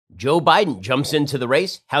Joe Biden jumps into the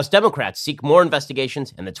race, House Democrats seek more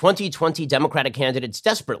investigations, and the 2020 Democratic candidates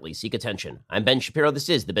desperately seek attention. I'm Ben Shapiro. This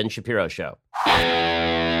is The Ben Shapiro Show.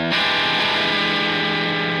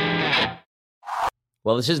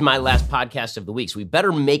 Well, this is my last podcast of the week, so we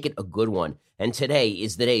better make it a good one. And today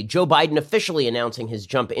is the day Joe Biden officially announcing his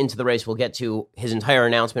jump into the race. We'll get to his entire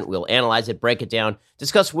announcement. We'll analyze it, break it down,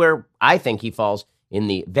 discuss where I think he falls in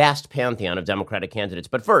the vast pantheon of Democratic candidates.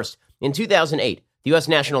 But first, in 2008, the U.S.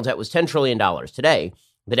 national debt was $10 trillion. Today,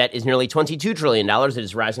 the debt is nearly $22 trillion. It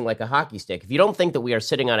is rising like a hockey stick. If you don't think that we are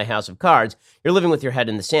sitting on a house of cards, you're living with your head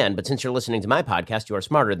in the sand. But since you're listening to my podcast, you are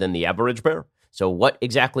smarter than the average bear. So what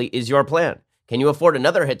exactly is your plan? Can you afford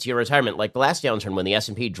another hit to your retirement like the last downturn when the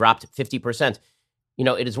S&P dropped 50%? You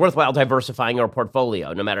know, it is worthwhile diversifying your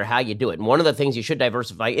portfolio, no matter how you do it. And one of the things you should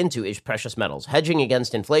diversify into is precious metals. Hedging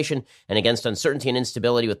against inflation and against uncertainty and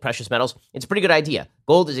instability with precious metals, it's a pretty good idea.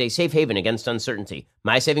 Gold is a safe haven against uncertainty.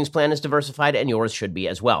 My savings plan is diversified, and yours should be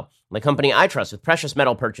as well. The company I trust with precious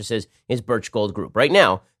metal purchases is Birch Gold Group. Right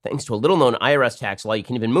now, thanks to a little-known IRS tax law, you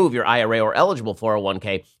can even move your IRA or eligible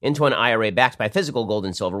 401k into an IRA backed by physical gold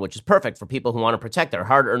and silver, which is perfect for people who want to protect their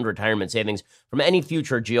hard-earned retirement savings from any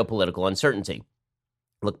future geopolitical uncertainty.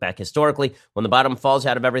 Look back historically, when the bottom falls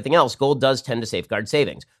out of everything else, gold does tend to safeguard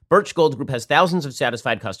savings. Birch Gold Group has thousands of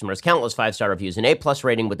satisfied customers, countless 5-star reviews, and A+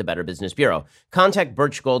 rating with the Better Business Bureau. Contact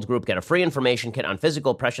Birch Gold Group, get a free information kit on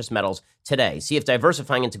physical precious metals today. See if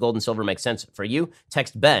diversifying into gold and silver makes sense for you.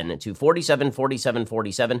 Text BEN to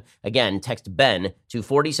 474747. Again, text BEN to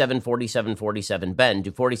 474747. BEN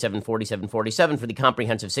to 474747 for the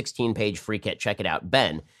comprehensive 16-page free kit. Check it out.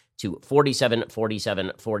 BEN to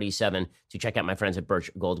 474747 to check out my friends at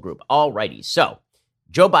Birch Gold Group. Alrighty, so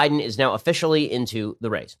Joe Biden is now officially into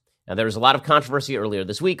the race. Now, there was a lot of controversy earlier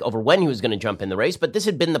this week over when he was going to jump in the race, but this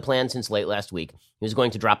had been the plan since late last week. He was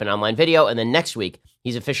going to drop an online video, and then next week,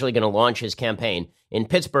 he's officially going to launch his campaign in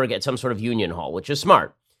Pittsburgh at some sort of union hall, which is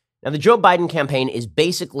smart. Now, the Joe Biden campaign is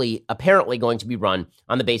basically apparently going to be run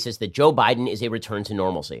on the basis that Joe Biden is a return to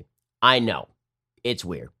normalcy. I know, it's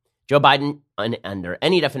weird. Joe Biden, under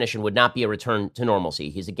any definition, would not be a return to normalcy.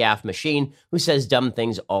 He's a gaffe machine who says dumb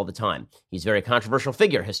things all the time. He's a very controversial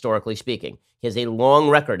figure, historically speaking. He has a long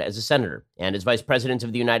record as a senator and as vice president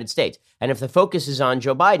of the United States. And if the focus is on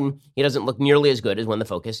Joe Biden, he doesn't look nearly as good as when the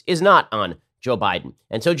focus is not on Joe Biden.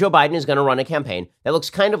 And so Joe Biden is going to run a campaign that looks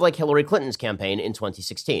kind of like Hillary Clinton's campaign in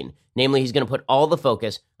 2016. Namely, he's going to put all the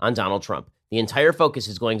focus on Donald Trump. The entire focus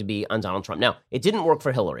is going to be on Donald Trump. Now, it didn't work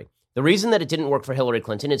for Hillary. The reason that it didn't work for Hillary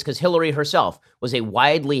Clinton is because Hillary herself was a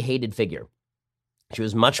widely hated figure. She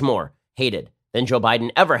was much more hated than Joe Biden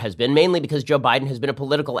ever has been, mainly because Joe Biden has been a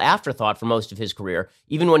political afterthought for most of his career.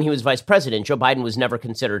 Even when he was vice president, Joe Biden was never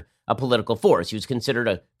considered a political force. He was considered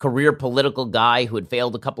a career political guy who had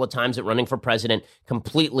failed a couple of times at running for president,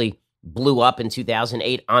 completely blew up in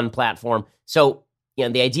 2008 on platform. So,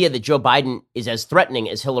 the idea that Joe Biden is as threatening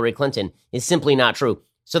as Hillary Clinton is simply not true.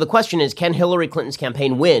 So the question is, can Hillary Clinton's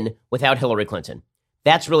campaign win without Hillary Clinton?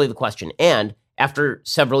 That's really the question. And after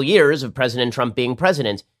several years of President Trump being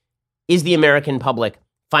president, is the American public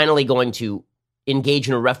finally going to engage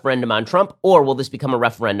in a referendum on Trump, or will this become a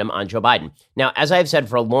referendum on Joe Biden? Now, as I've said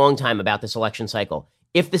for a long time about this election cycle,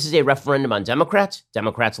 if this is a referendum on Democrats,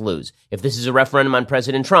 Democrats lose. If this is a referendum on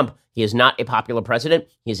President Trump, he is not a popular president.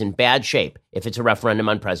 He is in bad shape if it's a referendum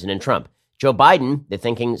on President Trump. Joe Biden, the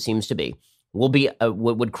thinking seems to be,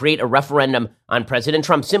 would create a referendum on President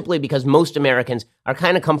Trump simply because most Americans are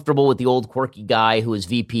kind of comfortable with the old quirky guy who was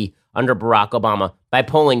VP under Barack Obama by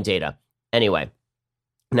polling data. Anyway,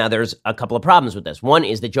 now there's a couple of problems with this. One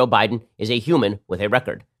is that Joe Biden is a human with a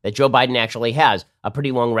record, that Joe Biden actually has a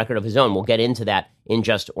pretty long record of his own. We'll get into that in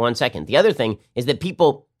just 1 second. The other thing is that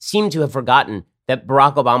people seem to have forgotten that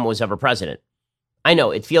Barack Obama was ever president. I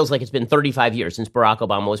know it feels like it's been 35 years since Barack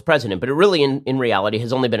Obama was president, but it really, in reality,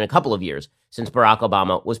 has only been a couple of years since Barack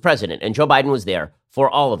Obama was president, and Joe Biden was there for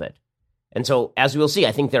all of it. And so, as we'll see,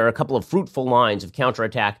 I think there are a couple of fruitful lines of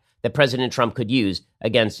counterattack that President Trump could use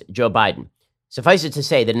against Joe Biden. Suffice it to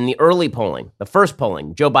say that in the early polling, the first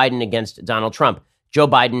polling, Joe Biden against Donald Trump, Joe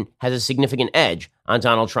Biden has a significant edge on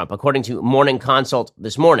Donald Trump. According to Morning Consult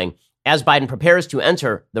this morning, as Biden prepares to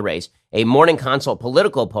enter the race, a Morning Consult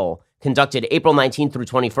political poll conducted April 19th through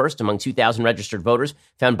 21st among 2,000 registered voters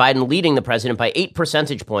found Biden leading the president by 8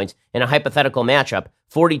 percentage points in a hypothetical matchup,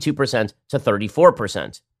 42% to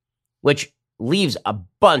 34%, which leaves a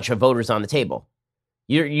bunch of voters on the table.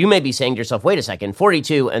 You may be saying to yourself, wait a second,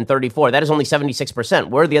 42 and 34, that is only 76%.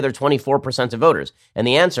 Where are the other 24% of voters? And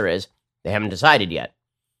the answer is they haven't decided yet,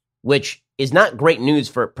 which is not great news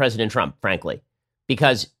for President Trump, frankly.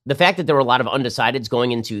 because the fact that there were a lot of undecideds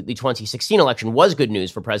going into the 2016 election was good news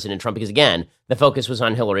for President Trump because, again, the focus was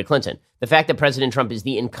on Hillary Clinton. The fact that President Trump is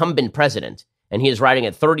the incumbent president and he is riding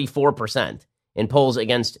at 34% in polls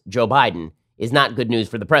against Joe Biden is not good news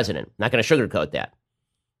for the president. Not going to sugarcoat that.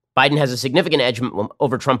 Biden has a significant edge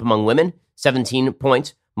over Trump among women, 17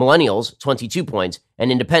 points, millennials, 22 points,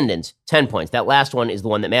 and independents, 10 points. That last one is the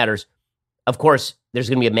one that matters. Of course, there's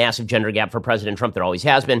going to be a massive gender gap for President Trump. There always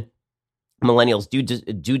has been. Millennials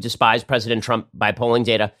do despise President Trump by polling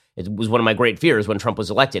data. It was one of my great fears when Trump was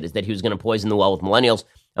elected, is that he was going to poison the well with millennials.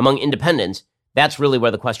 Among independents, that's really where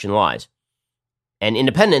the question lies. And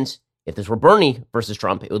independents, if this were Bernie versus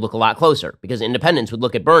Trump, it would look a lot closer because independents would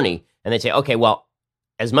look at Bernie and they'd say, okay, well,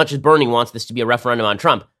 as much as Bernie wants this to be a referendum on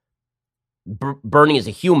Trump, Bernie is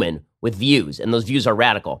a human with views, and those views are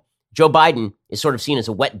radical. Joe Biden is sort of seen as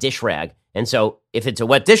a wet dish rag. And so if it's a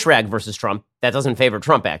wet dish rag versus Trump, that doesn't favor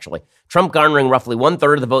Trump, actually. Trump garnering roughly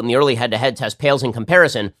 1/3 of the vote in the early head-to-head test pales in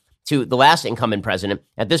comparison to the last incumbent president.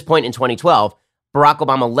 At this point in 2012, Barack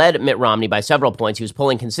Obama led Mitt Romney by several points. He was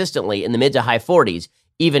polling consistently in the mid to high 40s,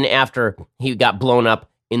 even after he got blown up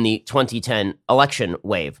in the 2010 election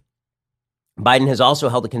wave. Biden has also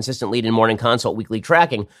held a consistent lead in Morning Consult weekly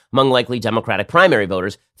tracking among likely Democratic primary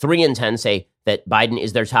voters. 3 in 10 say that Biden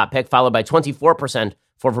is their top pick, followed by 24%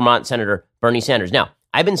 for Vermont Senator Bernie Sanders. Now,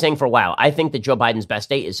 I've been saying for a while, I think that Joe Biden's best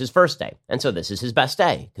day is his first day. And so this is his best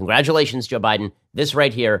day. Congratulations, Joe Biden. This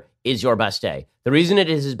right here is your best day. The reason it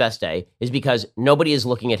is his best day is because nobody is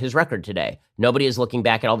looking at his record today. Nobody is looking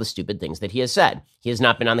back at all the stupid things that he has said. He has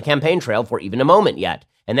not been on the campaign trail for even a moment yet.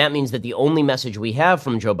 And that means that the only message we have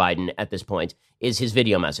from Joe Biden at this point is his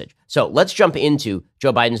video message. So let's jump into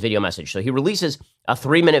Joe Biden's video message. So he releases a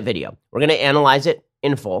 3-minute video. We're going to analyze it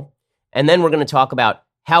in full. And then we're going to talk about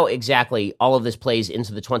how exactly all of this plays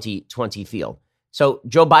into the 2020 field. So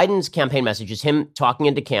Joe Biden's campaign message is him talking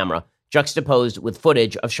into camera, juxtaposed with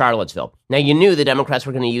footage of Charlottesville. Now, you knew the Democrats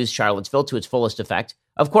were going to use Charlottesville to its fullest effect.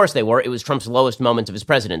 Of course they were. It was Trump's lowest moment of his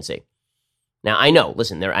presidency. Now, I know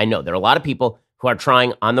there are a lot of people who are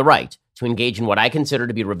trying on the right to engage in what I consider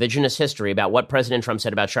to be revisionist history about what President Trump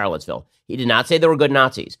said about Charlottesville. He did not say there were good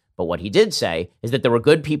Nazis, but what he did say is that there were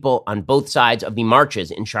good people on both sides of the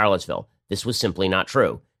marches in Charlottesville. This was simply not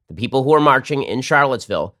true. The people who were marching in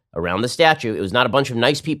Charlottesville around the statue, it was not a bunch of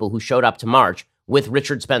nice people who showed up to march with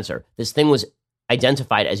Richard Spencer. This thing was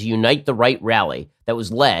identified as a Unite the Right rally that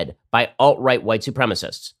was led by alt-right white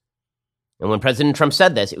supremacists. And when President Trump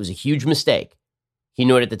said this, it was a huge mistake. He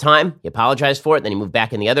knew it at the time. He apologized for it. Then he moved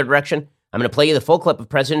back in the other direction. I'm going to play you the full clip of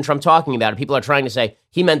President Trump talking about it. People are trying to say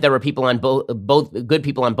he meant there were people on both good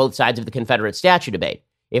people on both sides of the Confederate statue debate.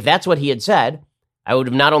 If that's what he had said, I would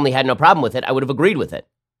have not only had no problem with it, I would have agreed with it.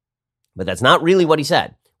 But that's not really what he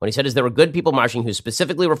said. What he said is there were good people marching, who's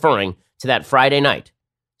specifically referring to that Friday night.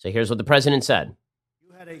 So here's what the president said.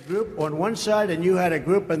 You had a group on one side and you had a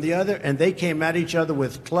group on the other, and they came at each other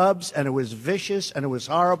with clubs, and it was vicious, and it was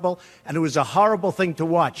horrible, and it was a horrible thing to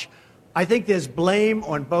watch. I think there's blame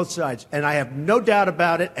on both sides, and I have no doubt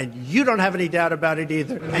about it, and you don't have any doubt about it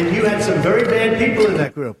either. And you had some very bad people in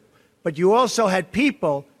that group. But you also had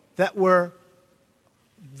people that were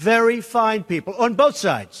very fine people on both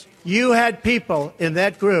sides. You had people in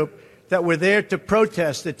that group that were there to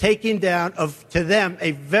protest the taking down of, to them,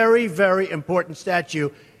 a very, very important statue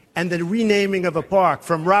and the renaming of a park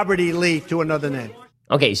from Robert E. Lee to another name.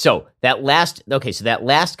 Okay, so that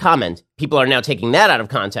last comment, people are now taking that out of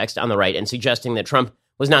context on the right and suggesting that Trump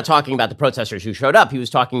was not talking about the protesters who showed up. He was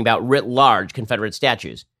talking about writ large Confederate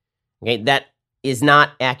statues. Okay, that is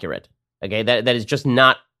not accurate. Okay, that is just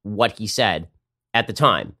not what he said at the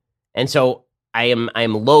time. And so I am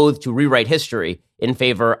loath to rewrite history in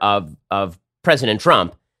favor of President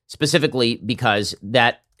Trump, specifically because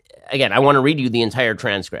that, again, I want to read you the entire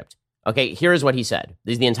transcript. Okay, here's what he said.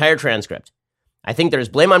 This is the entire transcript. I think there's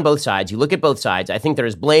blame on both sides. You look at both sides. I think there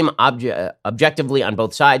is blame objectively on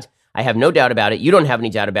both sides. I have no doubt about it. You don't have any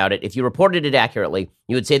doubt about it. If you reported it accurately,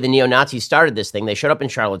 you would say the neo-Nazis started this thing. They showed up in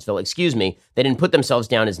Charlottesville. Excuse me. They didn't put themselves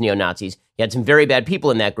down as neo-Nazis. You had some very bad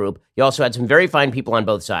people in that group. You also had some very fine people on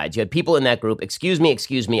both sides. You had people in that group. Excuse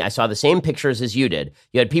me. I saw the same pictures as you did.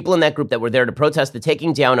 You had people in that group that were there to protest the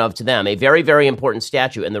taking down of, to them, a very, very important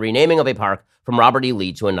statue and the renaming of a park from Robert E.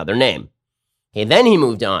 Lee to another name. Okay, then he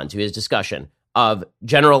moved on to his discussion of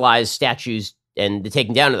generalized statues and the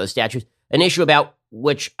taking down of those statues, an issue about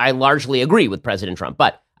which I largely agree with President Trump.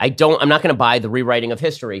 But I'm not going to buy the rewriting of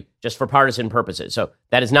history just for partisan purposes. So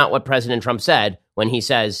that is not what President Trump said when he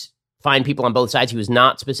says find people on both sides. He was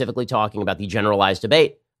not specifically talking about the generalized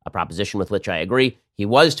debate a proposition with which I agree. He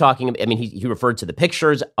was talking, he referred to the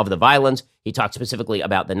pictures of the violence. He talked specifically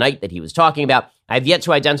about the night that he was talking about. I've yet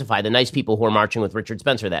to identify the nice people who were marching with Richard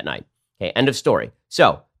Spencer that night. Okay, end of story.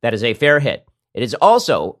 So that is a fair hit. It is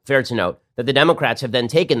also fair to note that the Democrats have then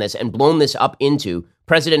taken this and blown this up into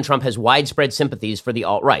President Trump has widespread sympathies for the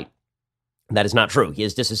alt-right. That is not true. He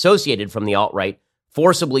is disassociated from the alt-right,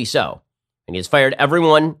 forcibly so. And he has fired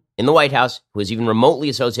everyone in the White House who is even remotely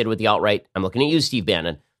associated with the alt-right. I'm looking at you, Steve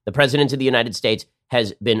Bannon. The president of the United States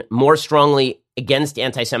has been more strongly against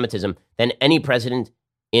anti-Semitism than any president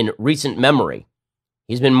in recent memory.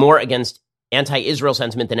 He's been more against anti-Israel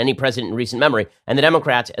sentiment than any president in recent memory. And the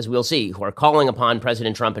Democrats, as we'll see, who are calling upon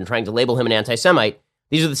President Trump and trying to label him an anti-Semite,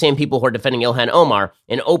 these are the same people who are defending Ilhan Omar,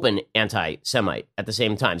 an open anti-Semite, at the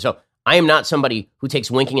same time. So I am not somebody who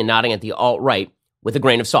takes winking and nodding at the alt-right with a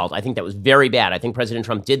grain of salt. I think that was very bad. I think President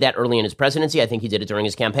Trump did that early in his presidency. I think he did it during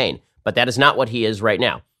his campaign. But that is not what he is right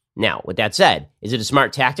now. Now, with that said, is it a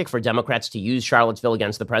smart tactic for Democrats to use Charlottesville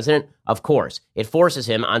against the president? Of course. It forces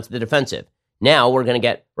him onto the defensive. Now we're going to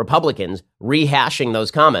get Republicans rehashing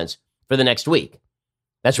those comments for the next week.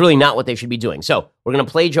 That's really not what they should be doing. So we're going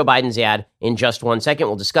to play Joe Biden's ad in just 1 second.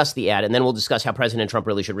 We'll discuss the ad, and then we'll discuss how President Trump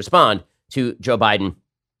really should respond to Joe Biden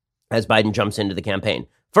as Biden jumps into the campaign.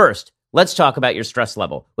 First, let's talk about your stress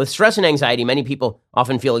level. With stress and anxiety, many people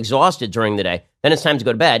often feel exhausted during the day. Then it's time to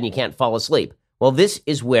go to bed and you can't fall asleep. Well, this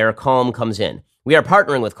is where Calm comes in. We are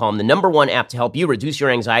partnering with Calm, the #1 app to help you reduce your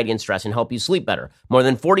anxiety and stress and help you sleep better. More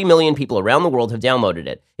than 40 million people around the world have downloaded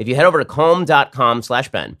it. If you head over to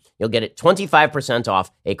calm.com/Ben, you'll get it 25% off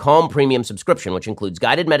a Calm premium subscription, which includes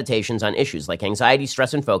guided meditations on issues like anxiety,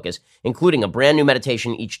 stress, and focus, including a brand new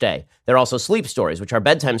meditation each day. There are also sleep stories, which are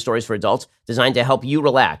bedtime stories for adults designed to help you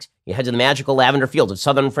relax. You head to the magical lavender fields of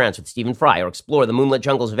southern France with Stephen Fry, or explore the moonlit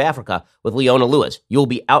jungles of Africa with Leona Lewis. You'll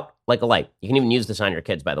be out like a light. You can even use this on your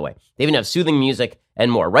kids, by the way. They even have soothing music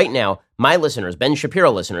and more. Right now, my listeners, Ben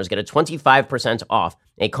Shapiro listeners, get a 25% off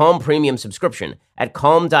a Calm premium subscription at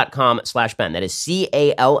calm.com/Ben. That is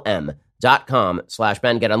CALM.com/Ben.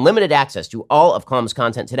 Get unlimited access to all of Calm's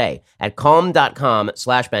content today at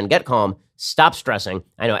calm.com/Ben. Get Calm. Stop stressing.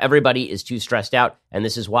 I know everybody is too stressed out, and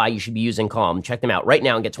this is why you should be using Calm. Check them out right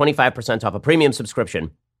now and get 25% off a premium subscription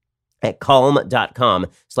at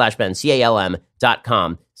calm.com/Ben,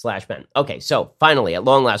 CALM.com/Ben. Okay, so finally, at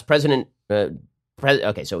long last, Vice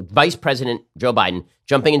President Joe Biden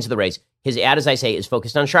jumping into the race. His ad, as I say, is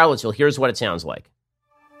focused on Charlottesville. Here's what it sounds like.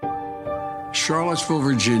 Charlottesville,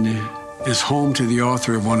 Virginia, is home to the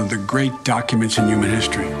author of one of the great documents in human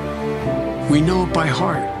history. We know it by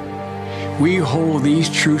heart. We hold these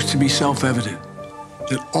truths to be self-evident,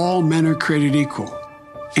 that all men are created equal,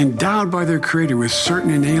 endowed by their Creator with certain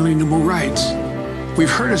inalienable rights. We've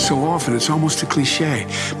heard it so often, it's almost a cliche,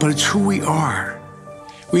 but it's who we are.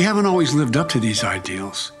 We haven't always lived up to these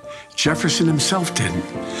ideals. Jefferson himself didn't,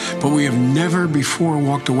 but we have never before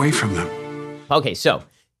walked away from them. Okay, so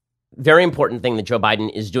very important thing that Joe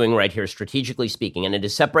Biden is doing right here, strategically speaking, and it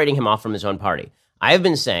is separating him off from his own party. I have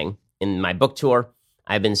been saying in my book tour,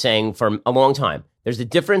 I've been saying for a long time, there's a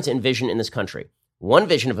difference in vision in this country. One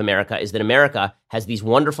vision of America is that America has these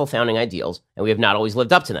wonderful founding ideals, and we have not always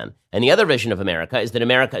lived up to them. And the other vision of America is that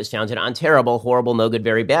America is founded on terrible, horrible, no good,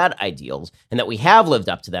 very bad ideals, and that we have lived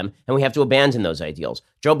up to them, and we have to abandon those ideals.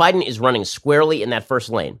 Joe Biden is running squarely in that first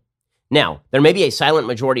lane. Now, there may be a silent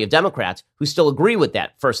majority of Democrats who still agree with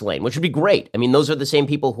that first lane, which would be great. I mean, those are the same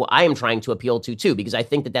people who I am trying to appeal to, too, because I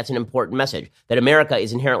think that that's an important message, that America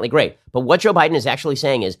is inherently great. But what Joe Biden is actually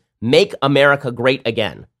saying is, make America great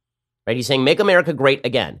again. Right? He's saying, make America great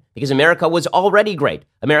again, because America was already great.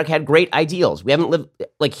 America had great ideals. We haven't lived,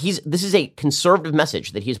 this is a conservative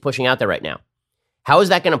message that he's pushing out there right now. How is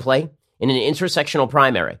that going to play? In an intersectional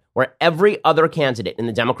primary where every other candidate in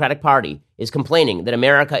the Democratic Party is complaining that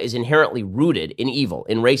America is inherently rooted in evil,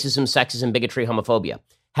 in racism, sexism, bigotry, homophobia.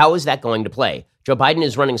 How is that going to play? Joe Biden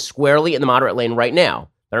is running squarely in the moderate lane right now.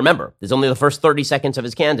 But remember, there's only the first 30 seconds of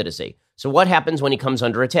his candidacy. So what happens when he comes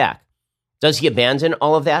under attack? Does he abandon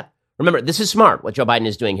all of that? Remember, this is smart, what Joe Biden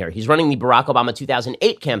is doing here. He's running the Barack Obama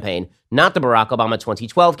 2008 campaign, not the Barack Obama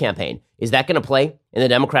 2012 campaign. Is that going to play in the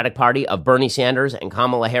Democratic Party of Bernie Sanders and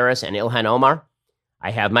Kamala Harris and Ilhan Omar? I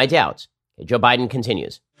have my doubts. Okay, Joe Biden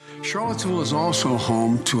continues. Charlottesville is also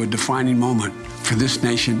home to a defining moment for this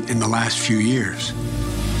nation in the last few years.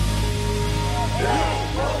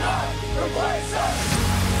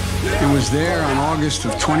 It was there on August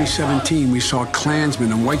of 2017 we saw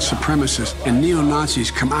Klansmen and white supremacists and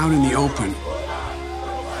neo-Nazis come out in the open.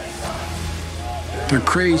 Their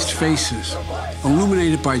crazed faces,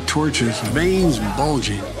 illuminated by torches, veins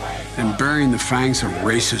bulging and bearing the fangs of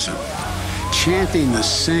racism. chanting the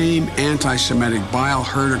same anti-Semitic bile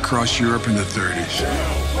heard across Europe in the 30s.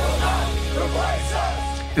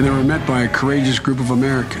 And they were met by a courageous group of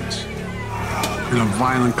Americans. And a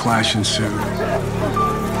violent clash ensued.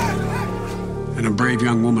 And a brave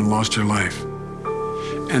young woman lost her life.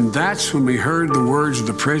 And that's when we heard the words of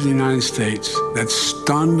the President of the United States that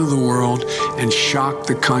stunned the world and shocked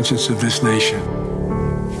the conscience of this nation.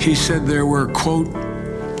 He said there were, quote,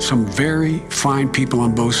 some very fine people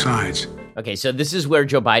on both sides. Okay, so this is where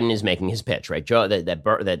Joe Biden is making his pitch, right?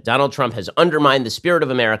 That Donald Trump has undermined the spirit of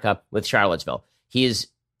America with Charlottesville. He is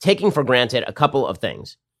taking for granted a couple of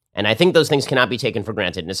things. And I think those things cannot be taken for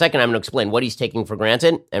granted. In a second, I'm going to explain what he's taking for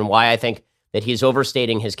granted and why I think that he's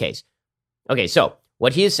overstating his case. Okay, so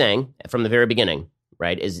what he is saying from the very beginning,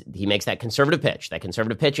 right, is he makes that conservative pitch. That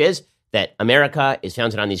conservative pitch is that America is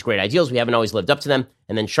founded on these great ideals. We haven't always lived up to them.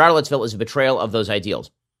 And then Charlottesville is a betrayal of those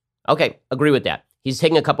ideals. Okay, agree with that. He's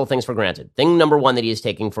taking a couple things for granted. Thing number one that he is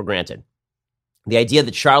taking for granted, the idea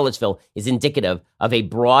that Charlottesville is indicative of a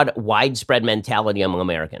broad, widespread mentality among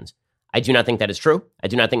Americans. I do not think that is true. I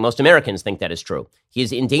do not think most Americans think that is true. He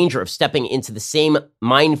is in danger of stepping into the same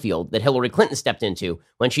minefield that Hillary Clinton stepped into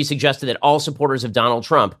when she suggested that all supporters of Donald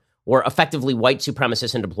Trump were effectively white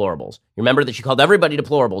supremacists and deplorables. Remember that she called everybody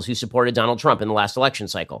deplorables who supported Donald Trump in the last election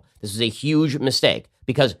cycle. This was a huge mistake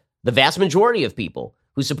because the vast majority of people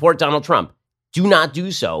who support Donald Trump do not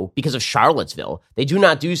do so because of Charlottesville. They do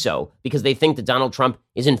not do so because they think that Donald Trump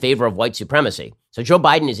is in favor of white supremacy. So Joe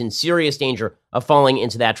Biden is in serious danger of falling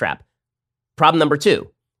into that trap. Problem number two,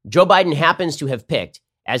 Joe Biden happens to have picked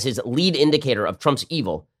as his lead indicator of Trump's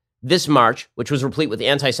evil this March, which was replete with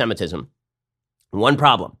anti-Semitism. One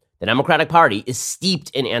problem, the Democratic Party is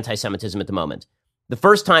steeped in anti-Semitism at the moment. The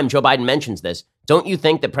first time Joe Biden mentions this, don't you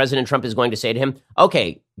think that President Trump is going to say to him,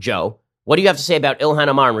 okay, Joe, what do you have to say about Ilhan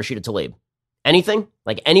Omar and Rashida Tlaib? Anything?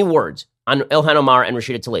 Like any words on Ilhan Omar and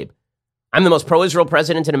Rashida Tlaib? I'm the most pro-Israel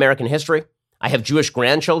president in American history. I have Jewish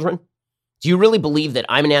grandchildren. Do you really believe that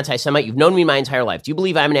I'm an anti-Semite? You've known me my entire life. Do you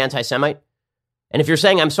believe I'm an anti-Semite? And if you're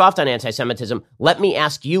saying I'm soft on anti-Semitism, let me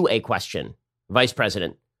ask you a question, Vice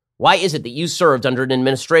President. Why is it that you served under an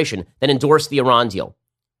administration that endorsed the Iran deal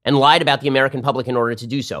and lied about the American public in order to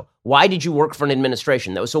do so? Why did you work for an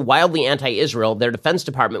administration that was so wildly anti-Israel, their Defense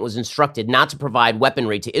Department was instructed not to provide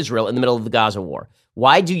weaponry to Israel in the middle of the Gaza war?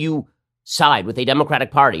 Why do you side with a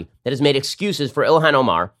Democratic Party that has made excuses for Ilhan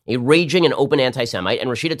Omar, a raging and open anti-Semite, and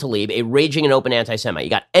Rashida Tlaib, a raging and open anti-Semite? You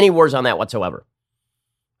got any words on that whatsoever?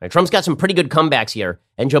 Right, Trump's got some pretty good comebacks here,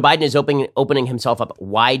 and Joe Biden is opening himself up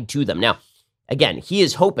wide to them. Now, again, he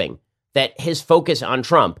is hoping that his focus on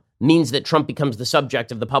Trump means that Trump becomes the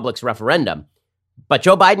subject of the public's referendum. But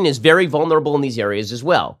Joe Biden is very vulnerable in these areas as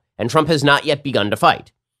well, and Trump has not yet begun to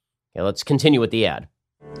fight. Okay, let's continue with the ad.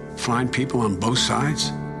 Find people on both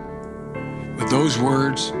sides? With those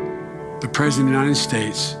words, the President of the United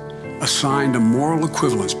States assigned a moral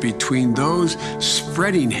equivalence between those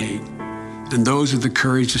spreading hate and those with the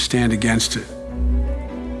courage to stand against it.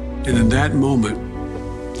 And in that moment,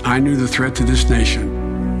 I knew the threat to this nation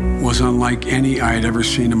was unlike any I had ever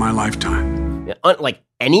seen in my lifetime. Unlike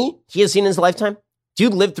any he has seen in his lifetime?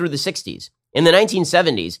 Dude lived through the 60s. In the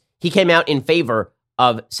 1970s, he came out in favor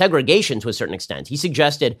of segregation to a certain extent. He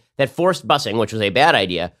suggested that forced busing, which was a bad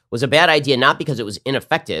idea not because it was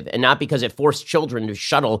ineffective and not because it forced children to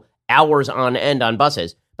shuttle hours on end on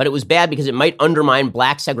buses, but it was bad because it might undermine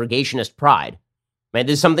black segregationist pride. Right?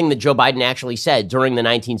 This is something that Joe Biden actually said during the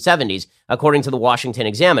 1970s, according to the Washington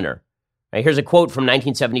Examiner. Right, here's a quote from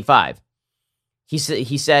 1975. He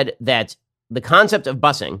said that the concept of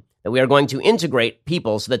busing, that we are going to integrate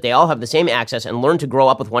people so that they all have the same access and learn to grow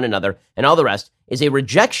up with one another and all the rest, is a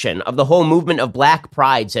rejection of the whole movement of black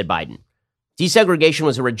pride, said Biden. Desegregation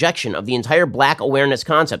was a rejection of the entire black awareness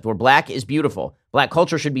concept, where black is beautiful, black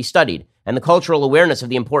culture should be studied, and the cultural awareness of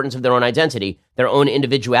the importance of their own identity, their own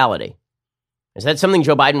individuality. Is that something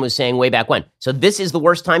Joe Biden was saying way back when? So this is the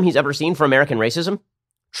worst time he's ever seen for American racism?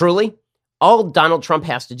 Truly? All Donald Trump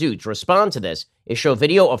has to do to respond to this is show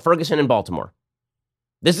video of Ferguson in Baltimore.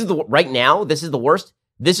 This is right now, this is the worst.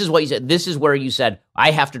 This is what you said. This is where you said, I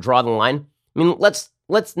have to draw the line. I mean, let's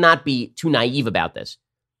not be too naive about this.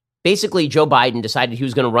 Basically, Joe Biden decided he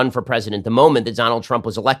was going to run for president the moment that Donald Trump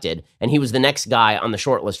was elected, and he was the next guy on the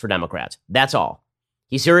short list for Democrats. That's all.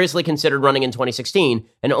 He seriously considered running in 2016,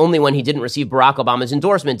 and only when he didn't receive Barack Obama's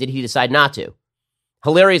endorsement did he decide not to.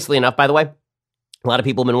 Hilariously enough, by the way, a lot of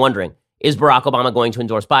people have been wondering, is Barack Obama going to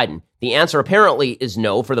endorse Biden? The answer apparently is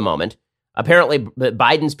no for the moment. Apparently,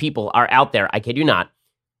 Biden's people are out there, I kid you not,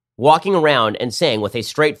 walking around and saying with a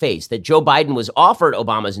straight face that Joe Biden was offered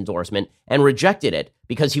Obama's endorsement and rejected it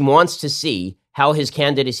because he wants to see how his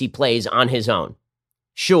candidacy plays on his own.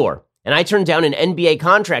 Sure. And I turned down an NBA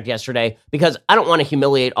contract yesterday because I don't want to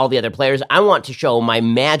humiliate all the other players. I want to show my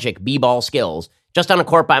magic b-ball skills just on a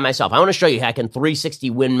court by myself. I want to show you how I can 360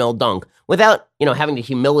 windmill dunk without, having to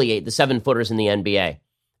humiliate the 7-footers in the NBA.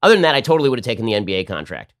 Other than that, I totally would have taken the NBA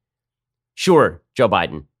contract. Sure, Joe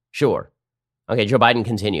Biden. Sure. Okay, Joe Biden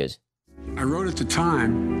continues. I wrote at the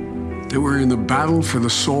time that we're in the battle for the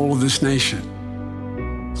soul of this nation.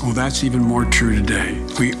 Well, that's even more true today.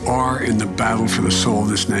 We are in the battle for the soul of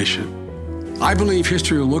this nation. I believe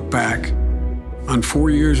history will look back on 4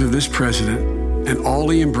 years of this president and all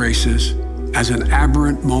he embraces as an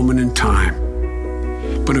aberrant moment in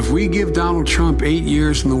time. But if we give Donald Trump 8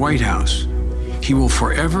 years in the White House, he will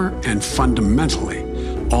forever and fundamentally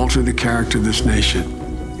alter the character of this nation,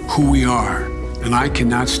 who we are. And I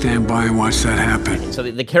cannot stand by and watch that happen. So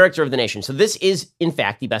the character of the nation. So this is, in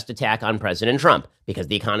fact, the best attack on President Trump because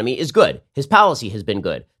the economy is good. His policy has been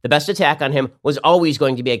good. The best attack on him was always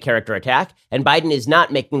going to be a character attack. And Biden is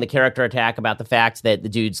not making the character attack about the fact that the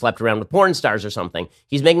dude slept around with porn stars or something.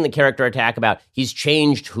 He's making the character attack about he's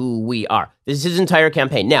changed who we are. This is his entire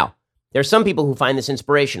campaign. Now, there are some people who find this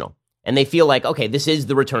inspirational and they feel like, okay, this is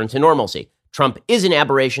the return to normalcy. Trump is an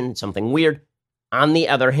aberration, something weird. On the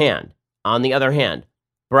other hand,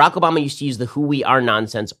 Barack Obama used to use the who we are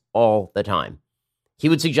nonsense all the time. He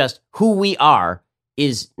would suggest who we are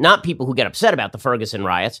is not people who get upset about the Ferguson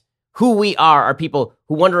riots. Who we are people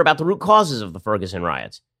who wonder about the root causes of the Ferguson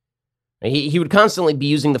riots. He would constantly be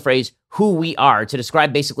using the phrase who we are to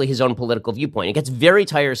describe basically his own political viewpoint. It gets very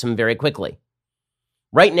tiresome very quickly.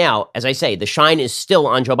 Right now, as I say, the shine is still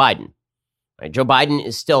on Joe Biden. Right? Joe Biden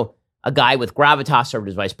is still a guy with gravitas, served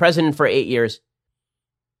as vice president for 8 years.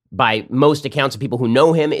 By most accounts of people who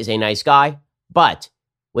know him, is a nice guy. But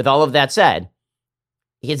with all of that said,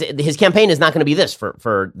 his campaign is not going to be this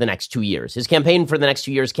for the next 2 years. His campaign for the next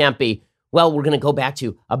 2 years can't be, well, we're going to go back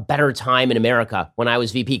to a better time in America when I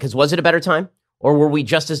was VP. Because was it a better time? Or were we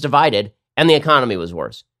just as divided and the economy was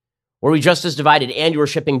worse? Were we just as divided and you were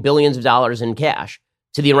shipping billions of dollars in cash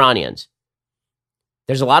to the Iranians?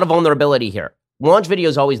 There's a lot of vulnerability here. Launch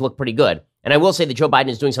videos always look pretty good. And I will say that Joe Biden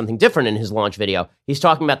is doing something different in his launch video. He's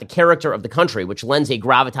talking about the character of the country, which lends a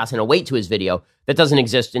gravitas and a weight to his video that doesn't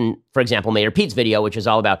exist in, for example, Mayor Pete's video, which is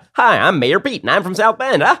all about, hi, I'm Mayor Pete, and I'm from South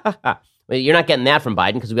Bend. You're not getting that from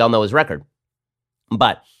Biden because we all know his record.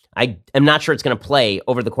 But I am not sure it's going to play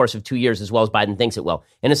over the course of 2 years as well as Biden thinks it will.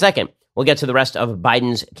 In a second, we'll get to the rest of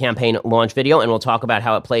Biden's campaign launch video, and we'll talk about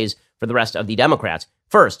how it plays for the rest of the Democrats.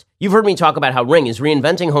 First, you've heard me talk about how Ring is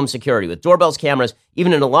reinventing home security with doorbells, cameras,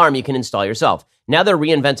 even an alarm you can install yourself. Now they're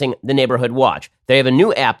reinventing the Neighborhood Watch. They have a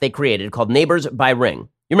new app they created called Neighbors by Ring.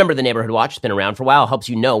 You remember the Neighborhood Watch? It's been around for a while. It helps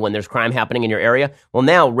you know when there's crime happening in your area. Well,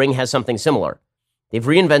 now Ring has something similar. They've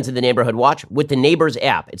reinvented the Neighborhood Watch with the Neighbors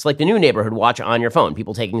app. It's like the new Neighborhood Watch on your phone.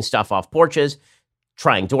 People taking stuff off porches,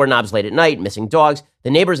 trying doorknobs late at night, missing dogs. The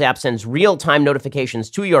Neighbors app sends real-time notifications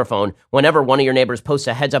to your phone whenever one of your neighbors posts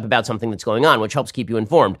a heads up about something that's going on, which helps keep you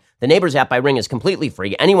informed. The Neighbors app by Ring is completely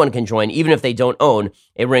free. Anyone can join, even if they don't own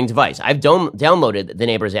a Ring device. I've downloaded the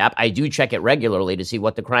Neighbors app. I do check it regularly to see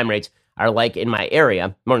what the crime rates are like in my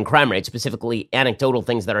area. More than crime rates, specifically anecdotal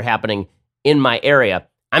things that are happening in my area.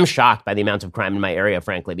 I'm shocked by the amount of crime in my area,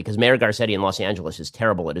 frankly, because Mayor Garcetti in Los Angeles is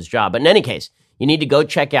terrible at his job. But in any case, you need to go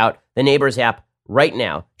check out the Neighbors app right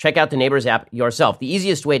now. Check out the Neighbors app yourself. The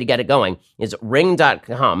easiest way to get it going is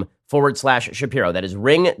ring.com/Shapiro. That is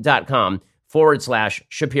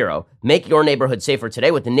ring.com/Shapiro. Make your neighborhood safer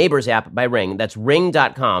today with the Neighbors app by Ring. That's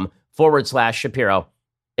ring.com/Shapiro.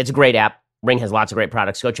 It's a great app. Ring has lots of great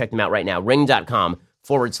products. Go check them out right now.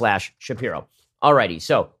 Ring.com/Shapiro. Alrighty,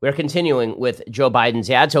 so we're continuing with Joe Biden's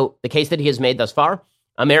ad. So the case that he has made thus far,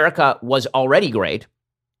 America was already great,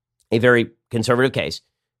 a very conservative case.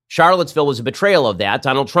 Charlottesville was a betrayal of that.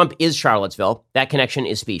 Donald Trump is Charlottesville. That connection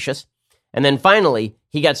is specious. And then finally,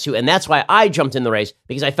 he gets to, and that's why I jumped in the race,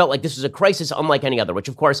 because I felt like this was a crisis unlike any other, which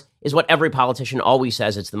of course is what every politician always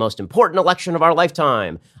says. It's the most important election of our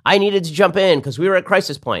lifetime. I needed to jump in because we were at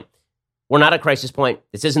crisis point. We're not at crisis point.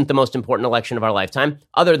 This isn't the most important election of our lifetime,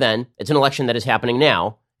 other than it's an election that is happening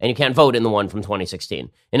now, and you can't vote in the one from 2016.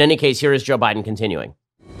 In any case, here is Joe Biden continuing.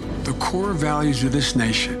 The core values of this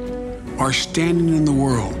nation, our standing in the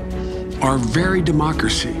world, our very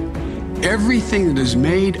democracy, everything that has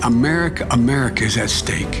made America, America is at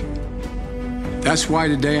stake. That's why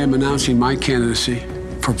today I'm announcing my candidacy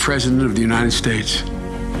for President of the United States.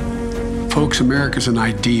 Folks, America's an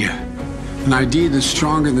idea that's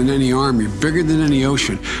stronger than any army, bigger than any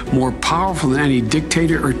ocean, more powerful than any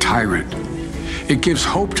dictator or tyrant. It gives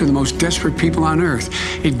hope to the most desperate people on earth.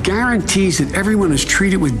 It guarantees that everyone is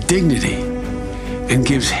treated with dignity. and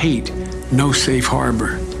gives hate no safe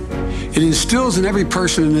harbor. It instills in every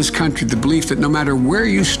person in this country the belief that no matter where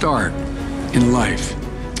you start in life,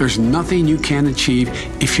 there's nothing you can't achieve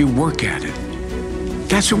if you work at it.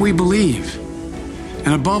 That's what we believe.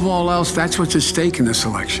 And above all else, that's what's at stake in this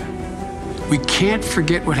election. We can't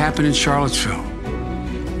forget what happened in Charlottesville.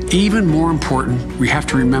 Even more important, we have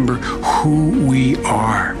to remember who we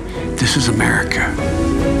are. This is America.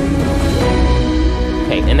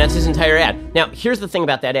 Okay, and that's his entire ad. Now, here's the thing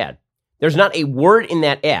about that ad. There's not a word in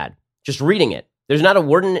that ad, just reading it, there's not a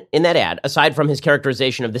word in that ad, aside from his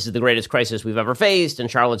characterization of this is the greatest crisis we've ever faced,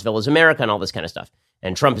 and Charlottesville is America, and all this kind of stuff.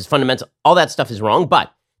 And Trump is fundamental. All that stuff is wrong.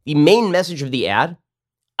 But the main message of the ad,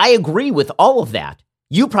 I agree with all of that.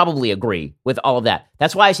 You probably agree with all of that.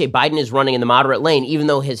 That's why I say Biden is running in the moderate lane, even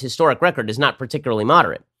though his historic record is not particularly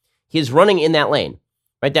moderate. He is running in that lane,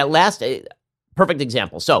 right? That last perfect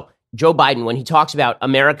example. So Joe Biden, when he talks about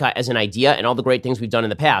America as an idea and all the great things we've done in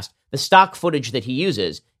the past, the stock footage that he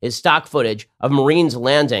uses is stock footage of Marines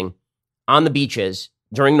landing on the beaches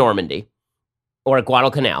during Normandy or at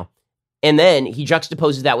Guadalcanal. And then he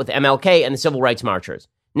juxtaposes that with MLK and the civil rights marchers.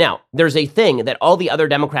 Now, there's a thing that all the other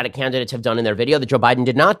Democratic candidates have done in their video that Joe Biden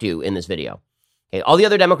did not do in this video. Okay, all the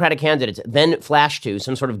other Democratic candidates then flash to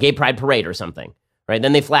some sort of gay pride parade or something, right?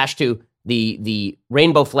 Then they flash to the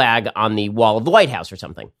rainbow flag on the wall of the White House or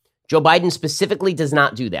something. Joe Biden specifically does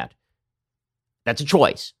not do that. That's a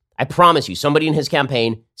choice. I promise you, somebody in his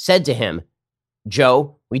campaign said to him,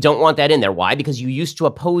 Joe, we don't want that in there. Why? Because you used to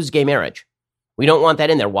oppose gay marriage. We don't want that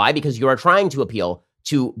in there. Why? Because you are trying to appeal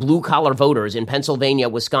to blue-collar voters in Pennsylvania,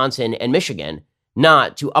 Wisconsin, and Michigan,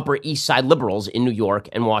 not to Upper East Side liberals in New York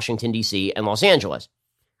and Washington, D.C. and Los Angeles.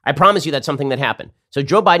 I promise you that's something that happened. So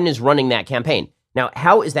Joe Biden is running that campaign. Now,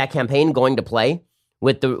 how is that campaign going to play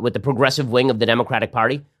with the progressive wing of the Democratic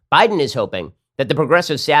Party? Biden is hoping that the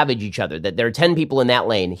progressives savage each other, that there are 10 people in that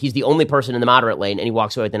lane. He's the only person in the moderate lane, and he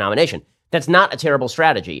walks away with the nomination. That's not a terrible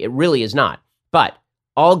strategy. It really is not. But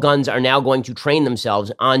all guns are now going to train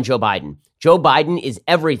themselves on Joe Biden. Joe Biden is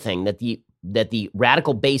everything that the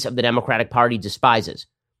radical base of the Democratic Party despises.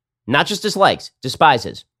 Not just dislikes,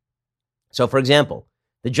 despises. So, for example,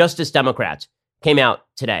 the Justice Democrats came out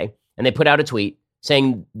today, and they put out a tweet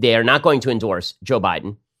saying they are not going to endorse Joe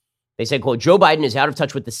Biden. They said, quote, Joe Biden is out of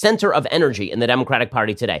touch with the center of energy in the Democratic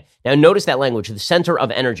Party today. Now, notice that language, the center of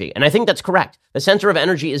energy. And I think that's correct. The center of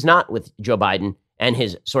energy is not with Joe Biden and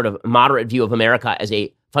his sort of moderate view of America as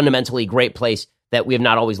a fundamentally great place that we have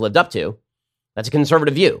not always lived up to. That's a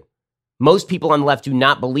conservative view. Most people on the left do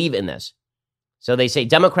not believe in this. So they say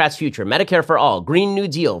Democrats' future, Medicare for all, Green New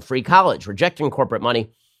Deal, free college, rejecting corporate money,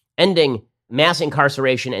 ending mass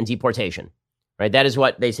incarceration and deportation. Right? That is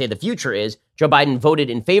what they say the future is. Joe Biden voted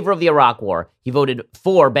in favor of the Iraq War. He voted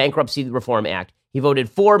for Bankruptcy Reform Act. He voted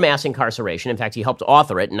for mass incarceration. In fact, he helped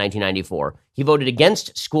author it in 1994. He voted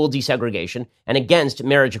against school desegregation and against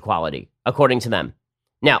marriage equality, according to them.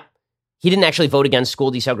 Now, he didn't actually vote against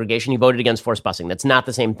school desegregation. He voted against forced busing. That's not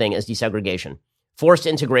the same thing as desegregation. Forced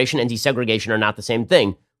integration and desegregation are not the same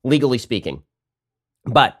thing, legally speaking.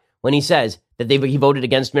 But when he says that he voted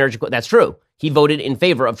against marriage equality, that's true. He voted in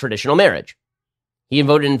favor of traditional marriage. He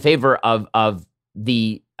voted in favor of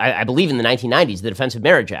the, I believe in the 1990s, the Defense of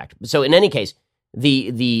Marriage Act. So in any case,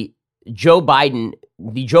 the Joe Biden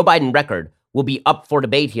record will be up for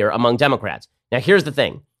debate here among Democrats. Now, here's the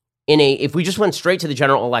thing. If we just went straight to the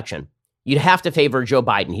general election, you'd have to favor Joe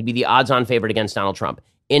Biden. He'd be the odds-on favorite against Donald Trump.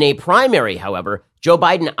 In a primary, however, Joe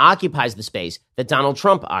Biden occupies the space that Donald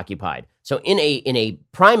Trump occupied. So in a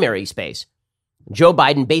primary space, Joe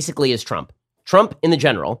Biden basically is Trump. Trump, in the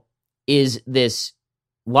general, is this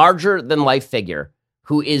larger-than-life figure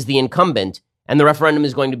who is the incumbent, and the referendum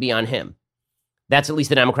is going to be on him. That's at least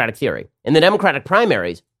the Democratic theory. In the Democratic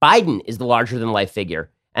primaries, Biden is the larger-than-life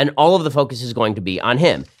figure, and all of the focus is going to be on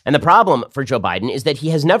him. And the problem for Joe Biden is that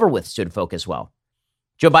he has never withstood focus well.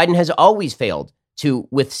 Joe Biden has always failed to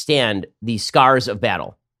withstand the scars of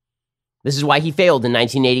battle. This is why he failed in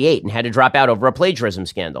 1988 and had to drop out over a plagiarism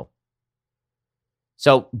scandal.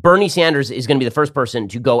 So Bernie Sanders is going to be the first person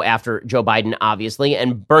to go after Joe Biden, obviously,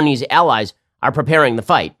 and Bernie's allies are preparing the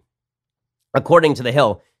fight. According to The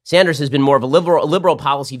Hill, Sanders has been more of a liberal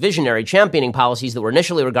policy visionary, championing policies that were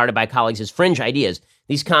initially regarded by colleagues as fringe ideas.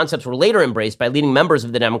 These concepts were later embraced by leading members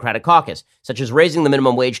of the Democratic caucus, such as raising the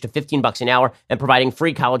minimum wage to $15 an hour and providing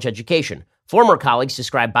free college education. Former colleagues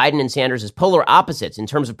describe Biden and Sanders as polar opposites in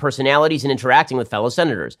terms of personalities and interacting with fellow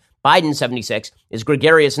senators. Biden, 76, is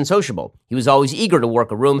gregarious and sociable. He was always eager to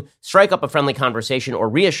work a room, strike up a friendly conversation, or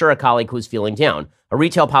reassure a colleague who was feeling down. A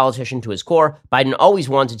retail politician to his core, Biden always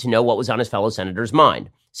wanted to know what was on his fellow senators' mind.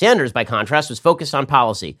 Sanders, by contrast, was focused on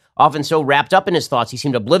policy, often so wrapped up in his thoughts he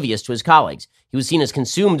seemed oblivious to his colleagues. He was seen as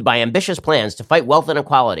consumed by ambitious plans to fight wealth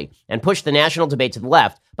inequality and push the national debate to the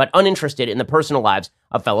left, but uninterested in the personal lives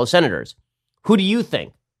of fellow senators. Who do you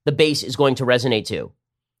think the base is going to resonate to?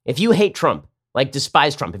 If you hate Trump, like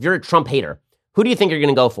despise Trump, if you're a Trump hater, who do you think you're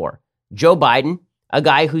going to go for? Joe Biden, a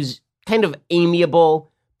guy who's kind of amiable,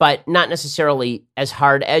 but not necessarily as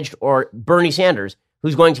hard-edged, or Bernie Sanders,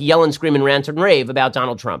 who's going to yell and scream and rant and rave about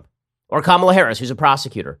Donald Trump, or Kamala Harris, who's a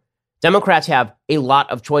prosecutor. Democrats have a lot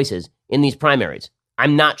of choices in these primaries.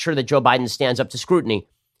 I'm not sure that Joe Biden stands up to scrutiny.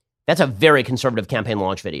 That's a very conservative campaign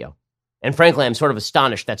launch video. And frankly, I'm sort of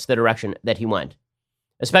astonished that's the direction that he went,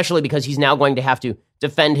 especially because he's now going to have to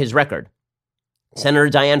defend his record. Senator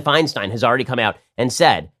Dianne Feinstein has already come out and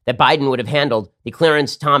said that Biden would have handled the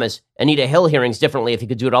Clarence Thomas, Anita Hill hearings differently if he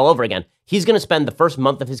could do it all over again. He's going to spend the first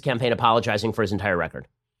month of his campaign apologizing for his entire record.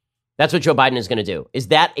 That's what Joe Biden is going to do. Is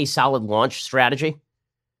that a solid launch strategy?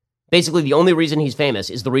 Basically, the only reason he's famous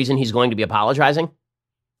is the reason he's going to be apologizing.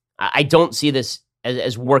 I don't see this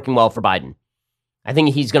as working well for Biden. I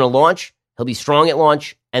think he's going to launch, he'll be strong at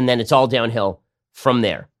launch, and then it's all downhill from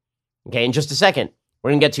there. Okay, in just a second,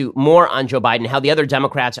 we're going to get to more on Joe Biden, how the other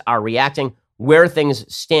Democrats are reacting, where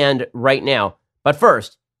things stand right now. But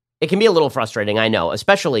first, it can be a little frustrating, I know,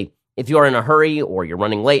 especially if you're in a hurry or you're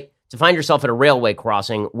running late, to find yourself at a railway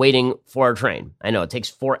crossing waiting for a train. I know, it takes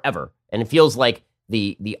forever, and it feels like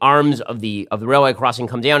the arms of the railway crossing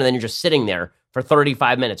come down, and then you're just sitting there for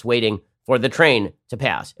 35 minutes waiting for the train to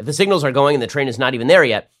pass. If the signals are going and the train is not even there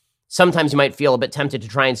yet, sometimes you might feel a bit tempted to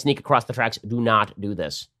try and sneak across the tracks. Do not do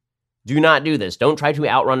this. Do not do this. Don't try to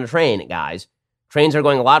outrun a train, guys. Trains are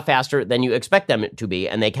going a lot faster than you expect them to be,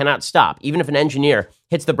 and they cannot stop. Even if an engineer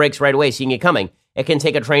hits the brakes right away, seeing it coming, it can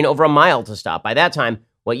take a train over a mile to stop. By that time,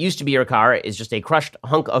 what used to be your car is just a crushed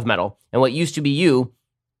hunk of metal, and what used to be you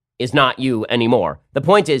is not you anymore. The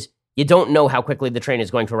point is, you don't know how quickly the train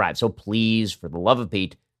is going to arrive. So please, for the love of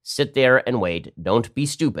Pete, sit there and wait. Don't be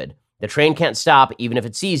stupid. The train can't stop even if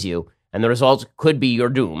it sees you, and the result could be your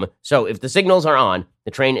doom. So if the signals are on,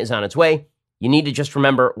 the train is on its way. You need to just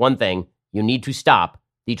remember one thing. You need to stop.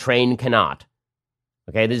 The train cannot.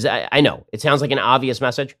 Okay, I know, it sounds like an obvious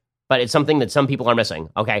message, but it's something that some people are missing,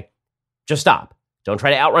 okay? Just stop. Don't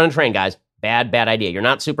try to outrun a train, guys. Bad idea. You're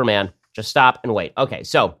not Superman. Just stop and wait. Okay,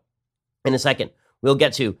 so in a second, we'll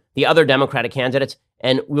get to the other Democratic candidates,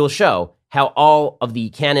 and we'll show how all of the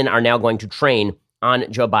canon are now going to train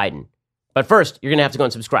on Joe Biden. But first, you're going to have to go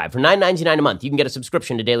and subscribe. For $9.99 a month, you can get a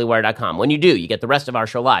subscription to DailyWire.com. When you do, you get the rest of our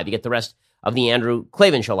show live. You get the rest of the Andrew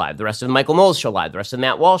Klavan show live, the rest of the Michael Knowles show live, the rest of the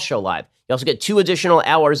Matt Walsh show live. You also get 2 additional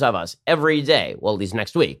hours of us every day. Well, at least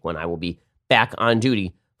next week, when I will be back on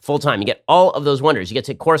duty full-time. You get all of those wonders. You get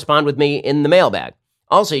to correspond with me in the mailbag.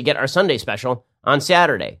 Also, you get our Sunday special on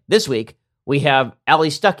Saturday. This week, we have Allie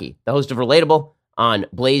Stuckey, the host of Relatable on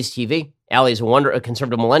Blaze TV. Allie is a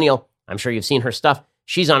conservative millennial. I'm sure you've seen her stuff.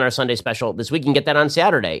 She's on our Sunday special this week. You can get that on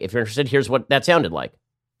Saturday. If you're interested, here's what that sounded like.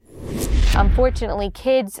 Unfortunately,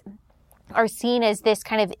 kids are seen as this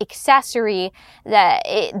kind of accessory that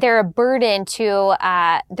they're a burden to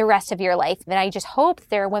the rest of your life. And I just hope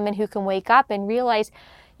there are women who can wake up and realize,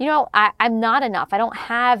 you know, I'm not enough. I don't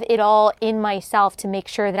have it all in myself to make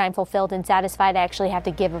sure that I'm fulfilled and satisfied. I actually have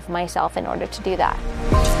to give of myself in order to do that.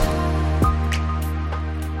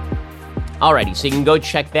 Alrighty, so you can go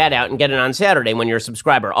check that out and get it on Saturday when you're a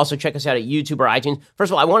subscriber. Also, check us out at YouTube or iTunes. First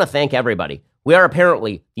of all, I want to thank everybody. We are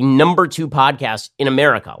apparently the number 2 podcast in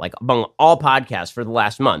America, like among all podcasts for the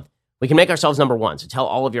last month. We can make ourselves number 1, so tell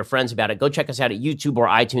all of your friends about it. Go check us out at YouTube or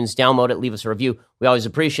iTunes. Download it, leave us a review. We always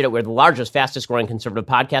appreciate it. We're the largest, fastest-growing conservative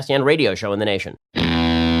podcast and radio show in the nation.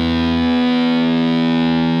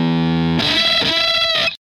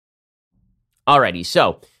 Alrighty,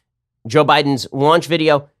 so Joe Biden's launch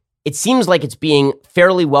video. It seems like it's being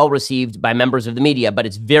fairly well received by members of the media, but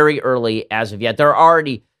it's very early as of yet. There are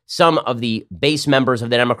already some of the base members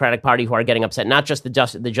of the Democratic Party who are getting upset, not just the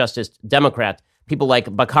Justice Democrat, people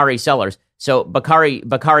like Bakari Sellers. So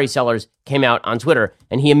Bakari Sellers came out on Twitter,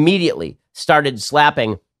 and he immediately started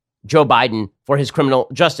slapping Joe Biden for his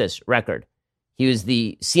criminal justice record. He was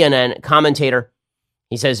the CNN commentator.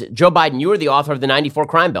 He says, Joe Biden, you are the author of the 94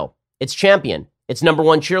 crime bill. It's champion. It's number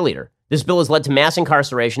 1 cheerleader. This bill has led to mass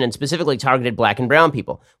incarceration and specifically targeted black and brown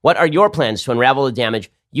people. What are your plans to unravel the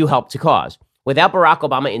damage you helped to cause? Without Barack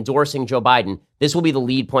Obama endorsing Joe Biden, this will be the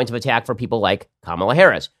lead point of attack for people like Kamala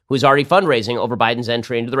Harris, who is already fundraising over Biden's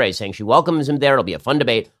entry into the race, saying she welcomes him there. It'll be a fun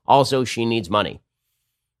debate. Also, she needs money.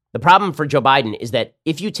 The problem for Joe Biden is that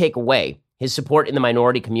if you take away his support in the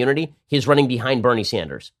minority community, he is running behind Bernie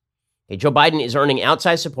Sanders. Okay, Joe Biden is earning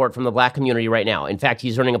outsized support from the black community right now. In fact,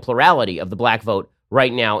 he's earning a plurality of the black vote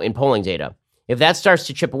right now in polling data. If that starts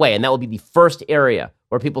to chip away, and that will be the first area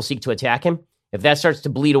where people seek to attack him, if that starts to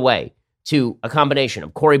bleed away to a combination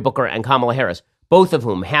of Cory Booker and Kamala Harris, both of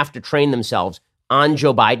whom have to train themselves on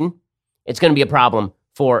Joe Biden, it's going to be a problem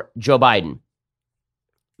for Joe Biden.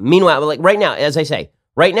 Meanwhile, like right now, as I say,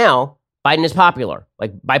 right now, Biden is popular.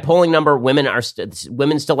 Like by polling number, women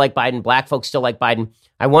still like Biden, black folks still like Biden.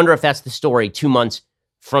 I wonder if that's the story 2 months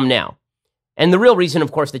from now. And the real reason,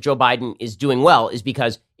 of course, that Joe Biden is doing well is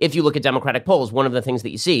because if you look at Democratic polls, one of the things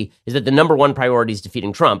that you see is that the number one priority is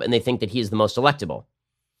defeating Trump, and they think that he is the most electable.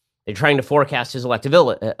 They're trying to forecast his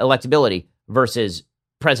electability versus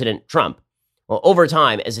President Trump. Well, over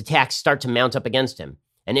time, as attacks start to mount up against him,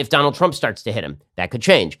 and if Donald Trump starts to hit him, that could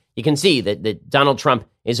change. You can see that Donald Trump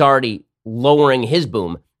is already lowering his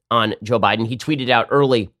boom on Joe Biden. He tweeted out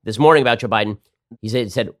early this morning about Joe Biden. He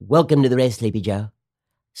said, "Welcome to the race, Sleepy Joe.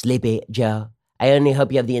 Sleepy Joe, I only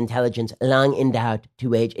hope you have the intelligence long endowed to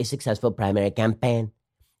wage a successful primary campaign.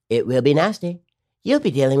 It will be nasty. You'll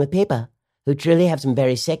be dealing with people who truly have some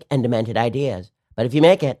very sick and demented ideas. But if you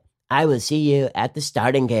make it, I will see you at the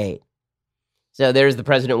starting gate." So there's the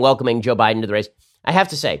president welcoming Joe Biden to the race. I have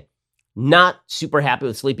to say, not super happy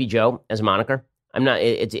with Sleepy Joe as a moniker. I'm not.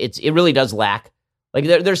 It really does lack. Like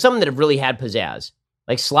there's some that have really had pizzazz.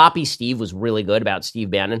 Like Sloppy Steve was really good about Steve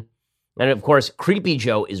Bannon. And of course, Creepy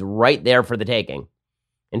Joe is right there for the taking.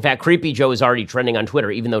 In fact, Creepy Joe is already trending on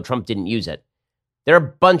Twitter, even though Trump didn't use it. There are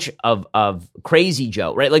a bunch of Crazy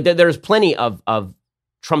Joe, right? Like there's plenty of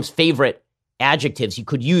Trump's favorite adjectives you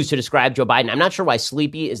could use to describe Joe Biden. I'm not sure why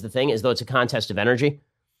sleepy is the thing, as though it's a contest of energy.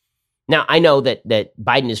 Now, I know that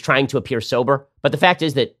Biden is trying to appear sober, but the fact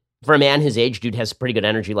is that for a man his age, dude has a pretty good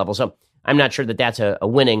energy level. So I'm not sure that that's a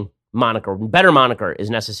winning moniker. Better moniker is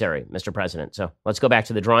necessary, Mr. President. So let's go back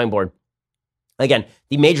to the drawing board. Again,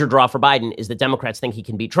 the major draw for Biden is that Democrats think he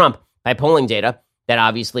can beat Trump by polling data. That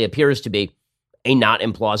obviously appears to be a not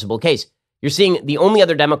implausible case. You're seeing the only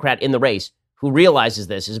other Democrat in the race who realizes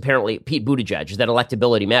this is apparently Pete Buttigieg, is that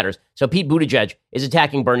electability matters. So Pete Buttigieg is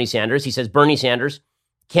attacking Bernie Sanders. He says Bernie Sanders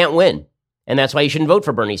can't win, and that's why you shouldn't vote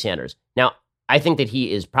for Bernie Sanders. Now, I think that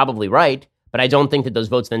he is probably right, but I don't think that those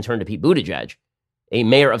votes then turn to Pete Buttigieg, a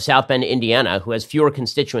mayor of South Bend, Indiana, who has fewer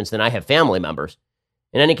constituents than I have family members.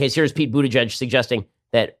 In any case, here's Pete Buttigieg suggesting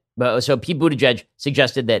that, so Pete Buttigieg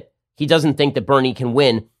suggested that he doesn't think that Bernie can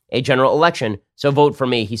win a general election, so vote for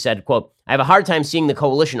me. He said, quote, "I have a hard time seeing the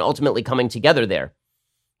coalition ultimately coming together there."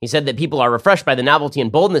 He said that people are refreshed by the novelty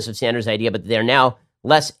and boldness of Sanders' idea, but they're now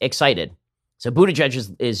less excited. So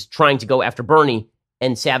Buttigieg is trying to go after Bernie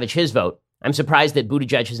and savage his vote. I'm surprised that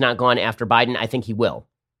Buttigieg has not gone after Biden. I think he will.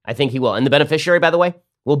 And the beneficiary, by the way,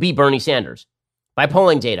 will be Bernie Sanders. By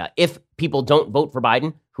polling data, if people don't vote for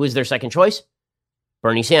Biden, who is their second choice?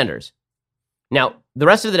 Bernie Sanders. Now, the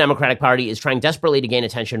rest of the Democratic Party is trying desperately to gain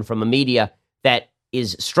attention from a media that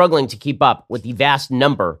is struggling to keep up with the vast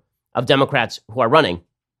number of Democrats who are running.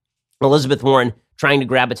 Elizabeth Warren trying to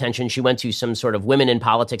grab attention. She went to some sort of women in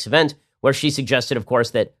politics event where she suggested, of course,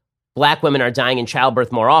 that black women are dying in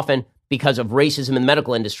childbirth more often because of racism in the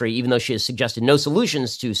medical industry, even though she has suggested no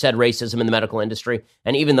solutions to said racism in the medical industry,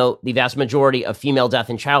 and even though the vast majority of female death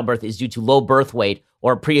in childbirth is due to low birth weight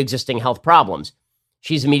or pre-existing health problems.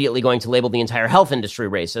 She's immediately going to label the entire health industry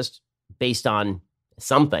racist based on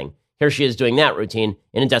something. Here she is doing that routine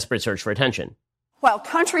in a desperate search for attention. While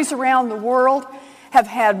countries around the world have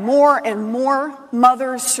had more and more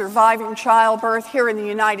mothers surviving childbirth, here in the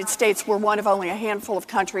United States, we're one of only a handful of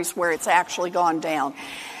countries where it's actually gone down.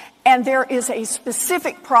 And there is a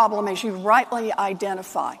specific problem, as you rightly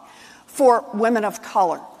identify, for women of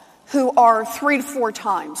color who are 3 to 4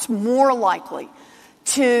 times more likely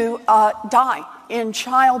to die in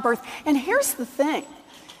childbirth. And here's the thing.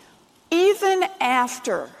 Even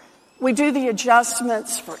after we do the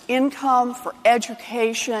adjustments for income, for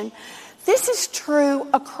education, this is true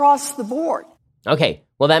across the board. Okay,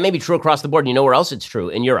 well, that may be true across the board. And you know where else it's true?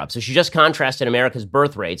 In Europe. So she just contrasted America's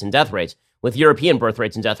birth rates and death rates with European birth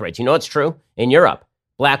rates and death rates. You know what's true? In Europe,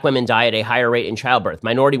 black women die at a higher rate in childbirth.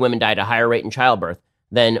 Minority women die at a higher rate in childbirth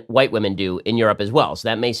than white women do in Europe as well. So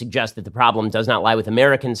that may suggest that the problem does not lie with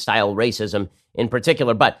American-style racism in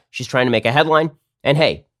particular, but she's trying to make a headline. And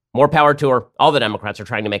hey, more power to her. All the Democrats are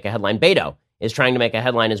trying to make a headline. Beto is trying to make a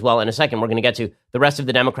headline as well. In a second, we're going to get to the rest of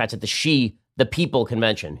the Democrats at the She the People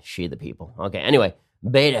convention. She the People. Okay, anyway,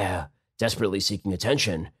 Beto desperately seeking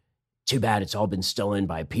attention. Too bad it's all been stolen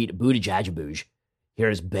by Pete Buttigieg.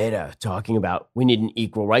 Here's Beto talking about we need an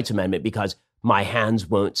equal rights amendment because my hands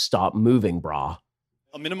won't stop moving, brah.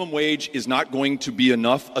 A minimum wage is not going to be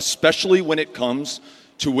enough, especially when it comes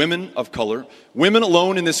to women of color. Women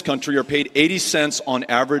alone in this country are paid 80 cents on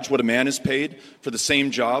average what a man is paid for the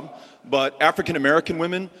same job. But African American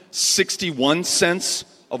women, 61 cents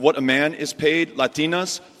of what a man is paid.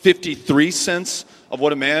 Latinas, 53 cents of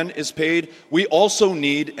what a man is paid. We also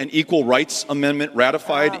need an equal rights amendment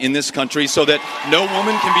ratified in this country so that no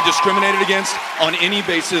woman can be discriminated against on any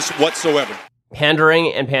basis whatsoever.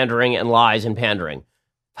 Pandering and lies and pandering.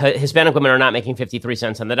 Hispanic women are not making 53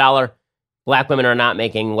 cents on the dollar. Black women are not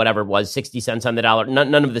making whatever it was, 60 cents on the dollar.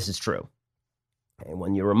 None of this is true. And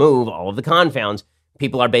when you remove all of the confounds,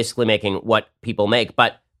 people are basically making what people make.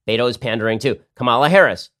 But Beto is pandering too. Kamala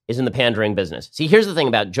Harris is in the pandering business. See, here's the thing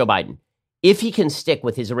about Joe Biden. If he can stick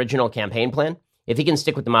with his original campaign plan, if he can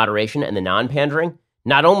stick with the moderation and the non-pandering,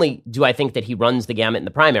 not only do I think that he runs the gamut in the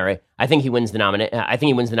primary, I think he wins the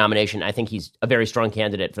nomination. I think he's a very strong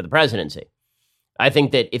candidate for the presidency. I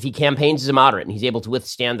think that if he campaigns as a moderate and he's able to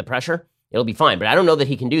withstand the pressure, it'll be fine. But I don't know that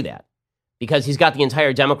he can do that because he's got the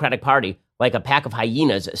entire Democratic Party like a pack of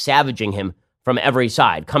hyenas savaging him from every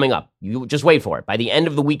side coming up. You just wait for it. By the end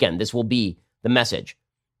of the weekend, this will be the message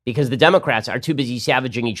because the Democrats are too busy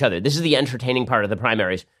savaging each other. This is the entertaining part of the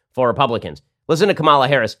primaries for Republicans. Listen to Kamala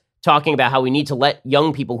Harris talking about how we need to let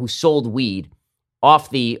young people who sold weed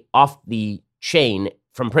off the chain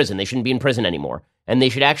from prison. They shouldn't be in prison anymore. And they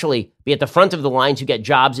should actually be at the front of the line to get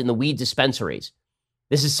jobs in the weed dispensaries.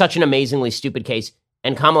 This is such an amazingly stupid case.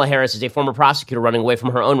 And Kamala Harris is a former prosecutor running away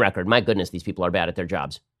from her own record. My goodness, these people are bad at their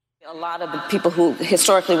jobs. A lot of the people who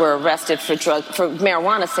historically were arrested for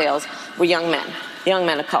marijuana sales were young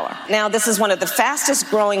men of color. Now, this is one of the fastest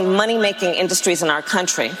growing money-making industries in our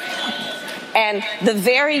country. And the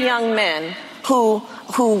very young men who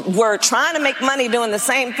were trying to make money doing the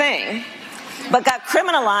same thing, but got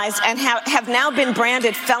criminalized and have now been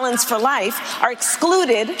branded felons for life, are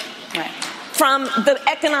excluded from the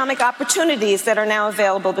economic opportunities that are now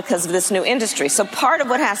available because of this new industry. So part of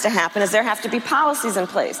what has to happen is there have to be policies in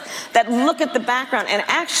place that look at the background and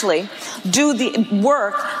actually do the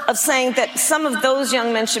work of saying that some of those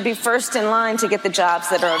young men should be first in line to get the jobs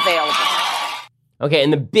that are available. Okay,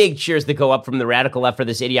 and the big cheers that go up from the radical left for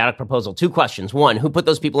this idiotic proposal. Two questions. One, who put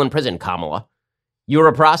those people in prison, Kamala? You're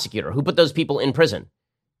a prosecutor. Who put those people in prison?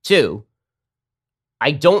 Two,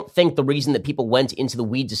 I don't think the reason that people went into the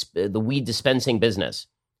weed dispensing business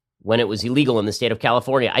when it was illegal in the state of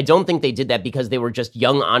California, I don't think they did that because they were just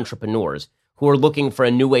young entrepreneurs who were looking for a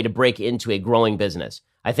new way to break into a growing business.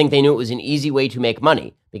 I think they knew it was an easy way to make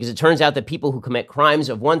money because it turns out that people who commit crimes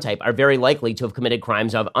of one type are very likely to have committed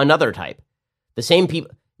crimes of another type. The same people.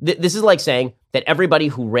 This is like saying that everybody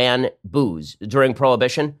who ran booze during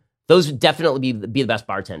Prohibition, those would definitely be the best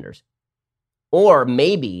bartenders. Or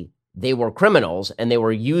maybe they were criminals and they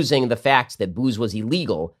were using the fact that booze was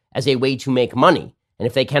illegal as a way to make money. And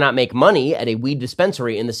if they cannot make money at a weed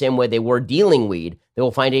dispensary in the same way they were dealing weed, they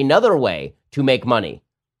will find another way to make money.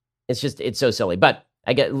 It's so silly. But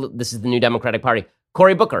I get this is the new Democratic Party.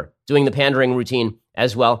 Cory Booker doing the pandering routine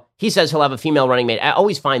as well. He says he'll have a female running mate. I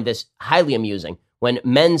always find this highly amusing when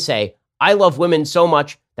men say, I love women so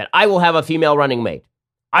much that I will have a female running mate.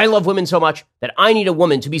 I love women so much that I need a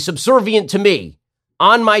woman to be subservient to me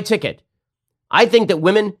on my ticket. I think that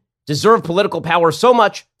women deserve political power so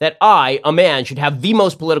much that I, a man, should have the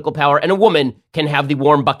most political power and a woman can have the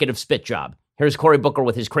warm bucket of spit job. Here's Cory Booker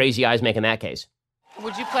with his crazy eyes making that case.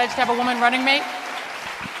 Would you pledge to have a woman running mate?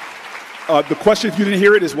 The question, if you didn't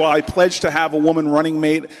hear it, is will I pledge to have a woman running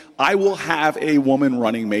mate? I will have a woman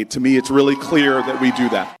running mate. To me, it's really clear that we do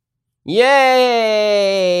that.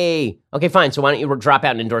 Yay! Okay, fine. So why don't you drop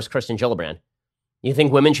out and endorse Kirsten Gillibrand? You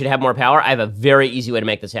think women should have more power? I have a very easy way to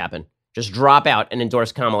make this happen. Just drop out and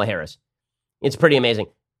endorse Kamala Harris. It's pretty amazing.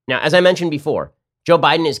 Now, as I mentioned before, Joe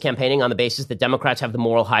Biden is campaigning on the basis that Democrats have the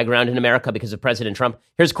moral high ground in America because of President Trump.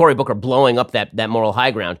 Here's Cory Booker blowing up that moral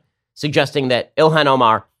high ground, suggesting that Ilhan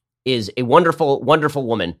Omar is a wonderful, wonderful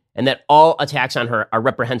woman and that all attacks on her are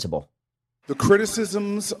reprehensible. The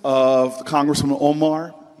criticisms of Congresswoman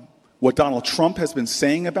Omar, what Donald Trump has been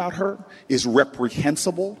saying about her, is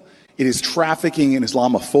reprehensible. It is trafficking in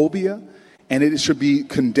Islamophobia, and it should be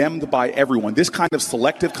condemned by everyone. This kind of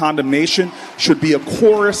selective condemnation should be a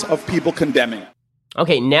chorus of people condemning.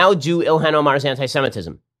 Okay, now do Ilhan Omar's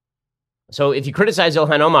anti-Semitism. So if you criticize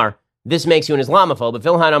Ilhan Omar, this makes you an Islamophobe. If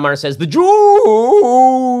Ilhan Omar says the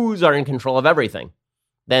Jews are in control of everything,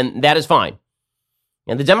 then that is fine.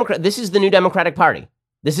 And this is the new Democratic Party.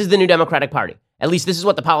 This is the new Democratic Party. At least this is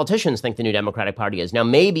what the politicians think the new Democratic Party is. Now,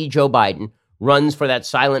 maybe Joe Biden runs for that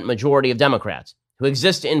silent majority of Democrats who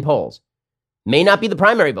exist in polls. May not be the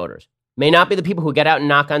primary voters, may not be the people who get out and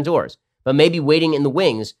knock on doors, but maybe waiting in the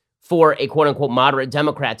wings for a quote-unquote moderate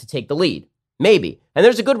Democrat to take the lead. Maybe. And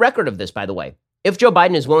there's a good record of this, by the way. If Joe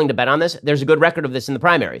Biden is willing to bet on this, there's a good record of this in the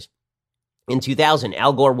primaries. In 2000,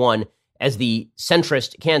 Al Gore won as the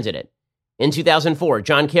centrist candidate. In 2004,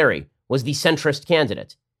 John Kerry was the centrist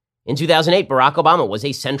candidate. In 2008, Barack Obama was a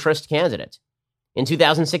centrist candidate. In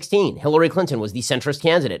 2016, Hillary Clinton was the centrist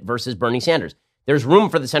candidate versus Bernie Sanders. There's room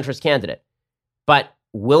for the centrist candidate. But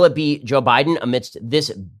will it be Joe Biden amidst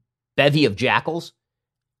this bevy of jackals?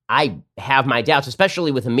 I have my doubts,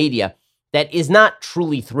 especially with a media that is not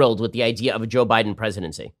truly thrilled with the idea of a Joe Biden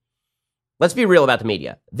presidency. Let's be real about the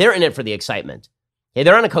media. They're in it for the excitement. Okay,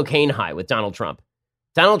 they're on a cocaine high with Donald Trump.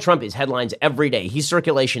 Donald Trump is headlines every day. He's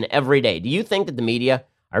circulation every day. Do you think that the media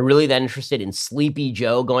are really that interested in Sleepy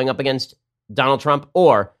Joe going up against Donald Trump?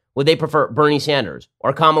 Or would they prefer Bernie Sanders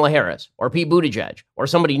or Kamala Harris or Pete Buttigieg or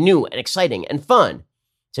somebody new and exciting and fun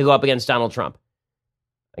to go up against Donald Trump?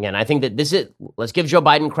 Again, I think that let's give Joe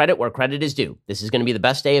Biden credit where credit is due. This is going to be the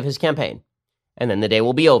best day of his campaign. And then the day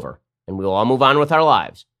will be over and we will all move on with our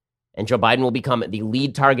lives. And Joe Biden will become the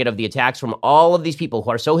lead target of the attacks from all of these people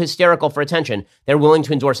who are so hysterical for attention, they're willing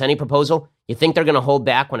to endorse any proposal. You think they're going to hold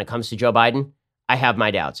back when it comes to Joe Biden? I have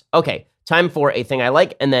my doubts. Okay, time for a thing I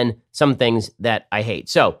like and then some things that I hate.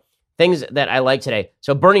 So, things that I like today.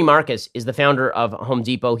 So, Bernie Marcus is the founder of Home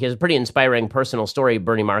Depot. He has a pretty inspiring personal story.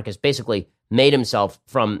 Bernie Marcus basically made himself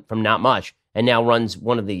from not much and now runs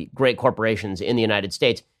one of the great corporations in the United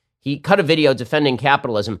States. He cut a video defending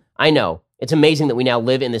capitalism. I know, it's amazing that we now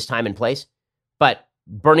live in this time and place, but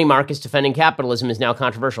Bernie Marcus defending capitalism is now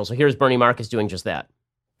controversial. So here's Bernie Marcus doing just that.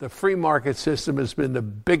 The free market system has been the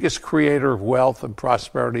biggest creator of wealth and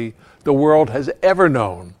prosperity the world has ever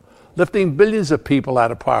known, lifting billions of people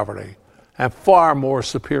out of poverty, and far more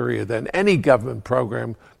superior than any government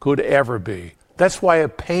program could ever be. That's why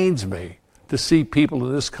it pains me to see people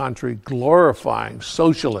in this country glorifying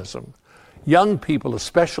socialism. Young people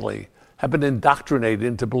especially have been indoctrinated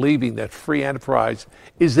into believing that free enterprise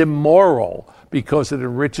is immoral because it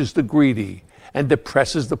enriches the greedy and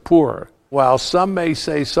depresses the poor. While some may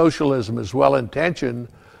say socialism is well-intentioned,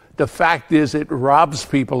 the fact is it robs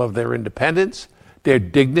people of their independence, their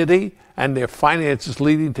dignity, and their finances,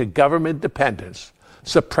 leading to government dependence,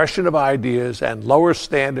 suppression of ideas, and lower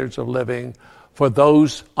standards of living for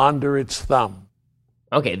those under its thumb.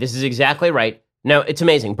 Okay, this is exactly right. Now, it's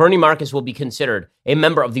amazing. Bernie Marcus will be considered a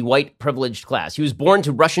member of the white privileged class. He was born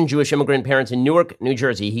to Russian Jewish immigrant parents in Newark, New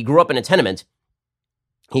Jersey. He grew up in a tenement.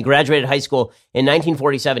 He graduated high school in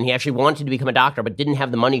 1947. He actually wanted to become a doctor, but didn't have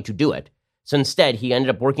the money to do it. So instead, he ended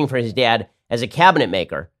up working for his dad as a cabinet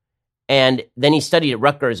maker. And then he studied at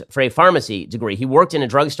Rutgers for a pharmacy degree. He worked in a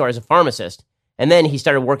drugstore as a pharmacist. And then he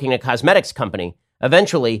started working at a cosmetics company.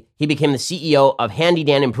 Eventually, he became the CEO of Handy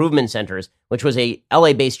Dan Improvement Centers, which was a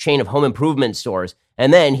LA-based chain of home improvement stores.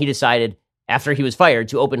 And then he decided, after he was fired,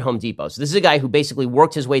 to open Home Depot. So this is a guy who basically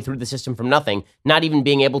worked his way through the system from nothing, not even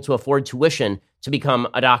being able to afford tuition to become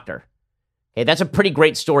a doctor. Okay, that's a pretty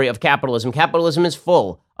great story of capitalism. Capitalism is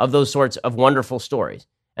full of those sorts of wonderful stories.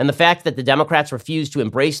 And the fact that the Democrats refuse to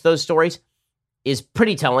embrace those stories is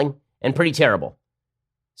pretty telling and pretty terrible.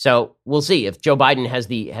 So we'll see if Joe Biden has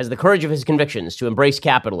the courage of his convictions to embrace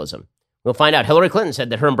capitalism. We'll find out. Hillary Clinton said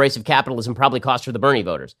that her embrace of capitalism probably cost her the Bernie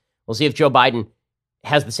voters. We'll see if Joe Biden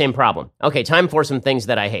has the same problem. Okay, time for some things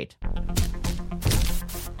that I hate.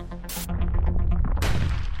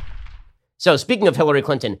 So speaking of Hillary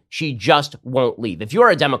Clinton, she just won't leave. If you're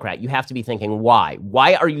a Democrat, you have to be thinking, why?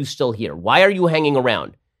 Why are you still here? Why are you hanging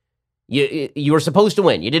around? You were supposed to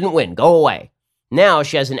win. You didn't win. Go away. Now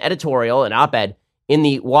she has an editorial, an op-ed in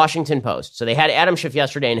the Washington Post. So they had Adam Schiff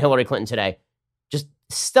yesterday and Hillary Clinton today. Just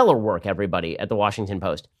stellar work, everybody, at the Washington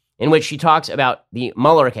Post, in which she talks about the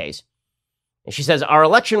Mueller case. And she says, our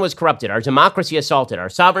election was corrupted, our democracy assaulted, our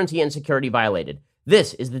sovereignty and security violated.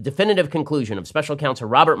 This is the definitive conclusion of Special Counsel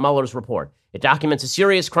Robert Mueller's report. It documents a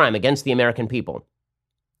serious crime against the American people.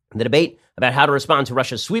 The debate about how to respond to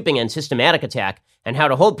Russia's sweeping and systematic attack and how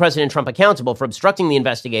to hold President Trump accountable for obstructing the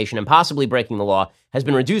investigation and possibly breaking the law has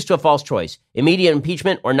been reduced to a false choice: immediate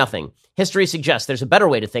impeachment or nothing. History suggests there's a better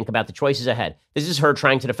way to think about the choices ahead. This is her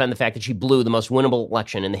trying to defend the fact that she blew the most winnable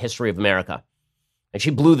election in the history of America. And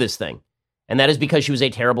she blew this thing. And that is because she was a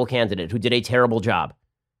terrible candidate who did a terrible job.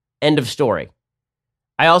 End of story.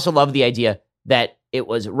 I also love the idea that it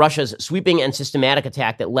was Russia's sweeping and systematic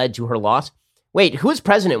attack that led to her loss. Wait, who was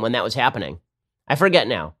president when that was happening? I forget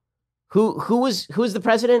now. Who was the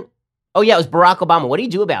president? Oh yeah, it was Barack Obama. What did he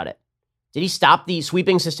do about it? Did he stop the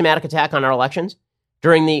sweeping systematic attack on our elections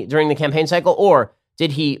during the campaign cycle, or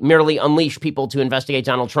did he merely unleash people to investigate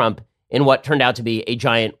Donald Trump in what turned out to be a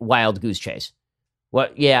giant wild goose chase?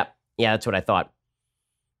 What? Yeah, that's what I thought.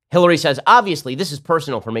 Hillary says, obviously, this is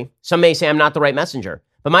personal for me. Some may say I'm not the right messenger,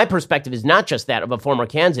 but my perspective is not just that of a former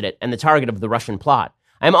candidate and the target of the Russian plot.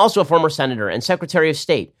 I am also a former senator and Secretary of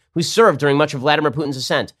State who served during much of Vladimir Putin's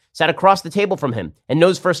ascent, sat across the table from him, and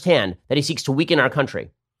knows firsthand that he seeks to weaken our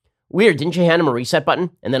country. Weird, didn't you hand him a reset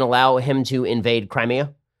button and then allow him to invade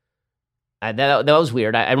Crimea? That was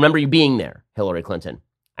weird. I remember you being there, Hillary Clinton.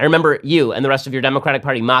 I remember you and the rest of your Democratic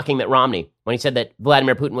Party mocking Mitt Romney when he said that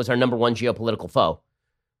Vladimir Putin was our number one geopolitical foe.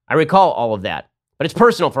 I recall all of that, but it's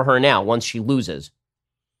personal for her now once she loses.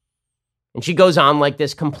 And she goes on like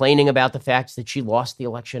this, complaining about the fact that she lost the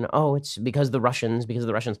election. Oh, it's because of the Russians.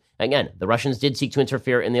 Again, the Russians did seek to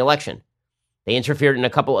interfere in the election. They interfered in a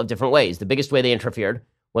couple of different ways. The biggest way they interfered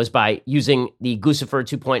was by using the Guccifer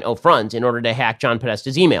 2.0 front in order to hack John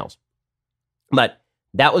Podesta's emails. But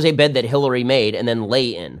that was a bed that Hillary made and then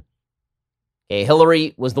lay in. Okay,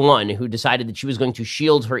 Hillary was the one who decided that she was going to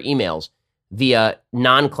shield her emails via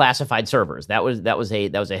non-classified servers. That was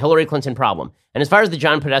a Hillary Clinton problem. And as far as the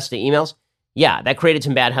John Podesta emails, yeah, that created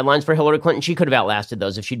some bad headlines for Hillary Clinton. She could have outlasted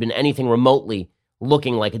those if she'd been anything remotely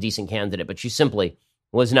looking like a decent candidate, but she simply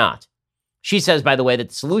was not. She says, by the way, that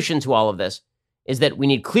the solution to all of this is that we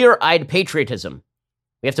need clear-eyed patriotism.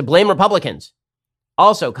 We have to blame Republicans.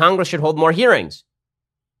 Also, Congress should hold more hearings.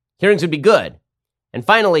 Hearings would be good. And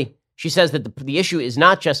finally, she says that the issue is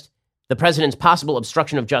not just the president's possible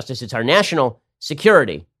obstruction of justice, it's our national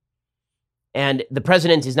security. And the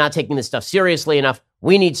president is not taking this stuff seriously enough.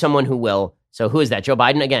 We need someone who will. So who is that? Joe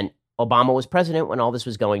Biden? Again, Obama was president when all this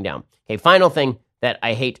was going down. Okay, final thing that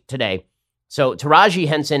I hate today. So Taraji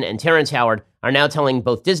Henson and Terrence Howard are now telling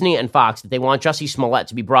both Disney and Fox that they want Jussie Smollett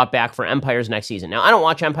to be brought back for Empire's next season. Now, I don't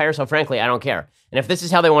watch Empire, so frankly, I don't care. And if this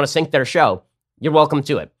is how they want to sync their show, you're welcome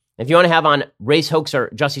to it. If you want to have on race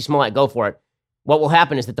hoaxer Jussie Smollett, go for it. What will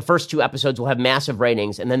happen is that the first 2 episodes will have massive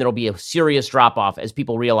ratings, and then there'll be a serious drop-off as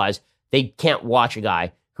people realize they can't watch a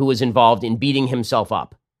guy who was involved in beating himself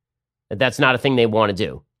up. That's not a thing they want to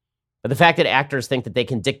do. But the fact that actors think that they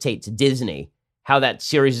can dictate to Disney how that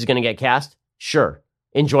series is going to get cast, sure,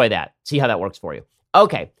 enjoy that. See how that works for you.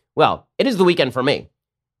 Okay, well, it is the weekend for me.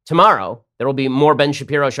 Tomorrow, there will be more Ben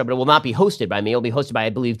Shapiro show, but it will not be hosted by me. It will be hosted by, I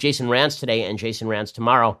believe, Jason Rantz today and Jason Rantz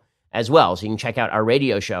tomorrow as well. So you can check out our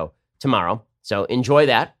radio show tomorrow. So enjoy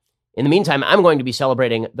that. In the meantime, I'm going to be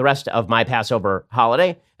celebrating the rest of my Passover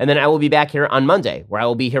holiday, and then I will be back here on Monday, where I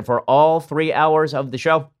will be here for all 3 hours of the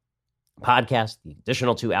show, podcast, the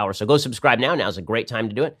additional 2 hours. So go subscribe now. Now's a great time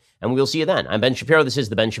to do it, and we'll see you then. I'm Ben Shapiro. This is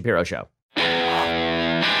The Ben Shapiro Show.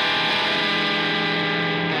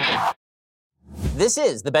 This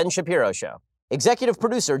is The Ben Shapiro Show. Executive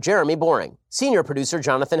producer Jeremy Boring. Senior producer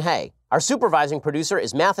Jonathan Hay. Our supervising producer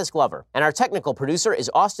is Mathis Glover. And our technical producer is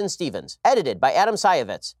Austin Stevens. Edited by Adam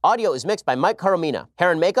Sayevitz. Audio is mixed by Mike Caromina.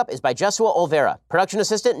 Hair and makeup is by Jesua Olvera. Production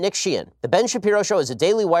assistant Nick Sheehan. The Ben Shapiro Show is a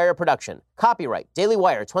Daily Wire production. Copyright Daily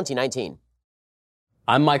Wire 2019.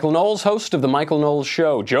 I'm Michael Knowles, host of The Michael Knowles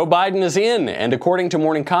Show. Joe Biden is in, and according to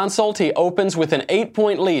Morning Consult, he opens with an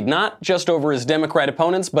 8-point lead, not just over his Democrat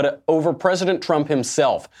opponents, but over President Trump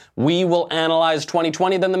himself. We will analyze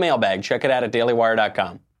 2020, then the mailbag. Check it out at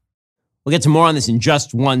dailywire.com. We'll get to more on this in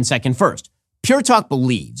just 1 second. First, Pure Talk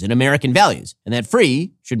believes in American values, and that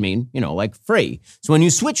free should mean, like free. So when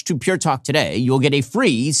you switch to Pure Talk today, you'll get a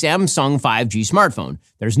free Samsung 5G smartphone.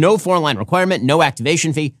 There's no 4-line requirement, no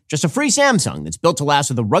activation fee, just a free Samsung that's built to last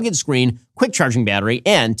with a rugged screen, quick charging battery,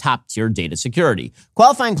 and top-tier data security.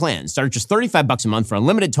 Qualifying plans start at just $35 a month for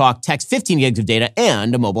unlimited talk, text, 15 gigs of data,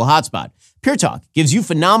 and a mobile hotspot. Pure Talk gives you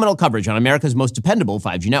phenomenal coverage on America's most dependable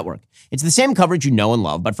 5G network. It's the same coverage you know and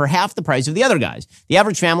love, but for half the price of the other guys. The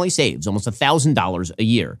average family saves almost $1,000 a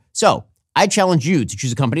year. So I challenge you to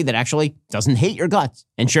choose a company that actually doesn't hate your guts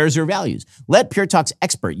and shares your values. Let Pure Talk's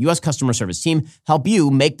expert U.S. customer service team help you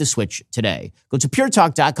make the switch today. Go to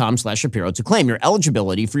puretalk.com/Shapiro to claim your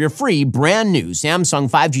eligibility for your free brand new Samsung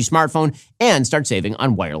 5G smartphone and start saving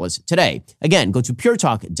on wireless today. Again, go to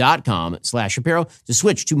puretalk.com/Shapiro to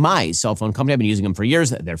switch to my cell phone company. I've been using them for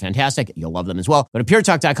years. They're fantastic. You'll love them as well. Go to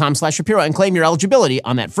puretalk.com/Shapiro and claim your eligibility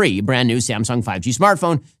on that free brand new Samsung 5G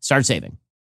smartphone. Start saving.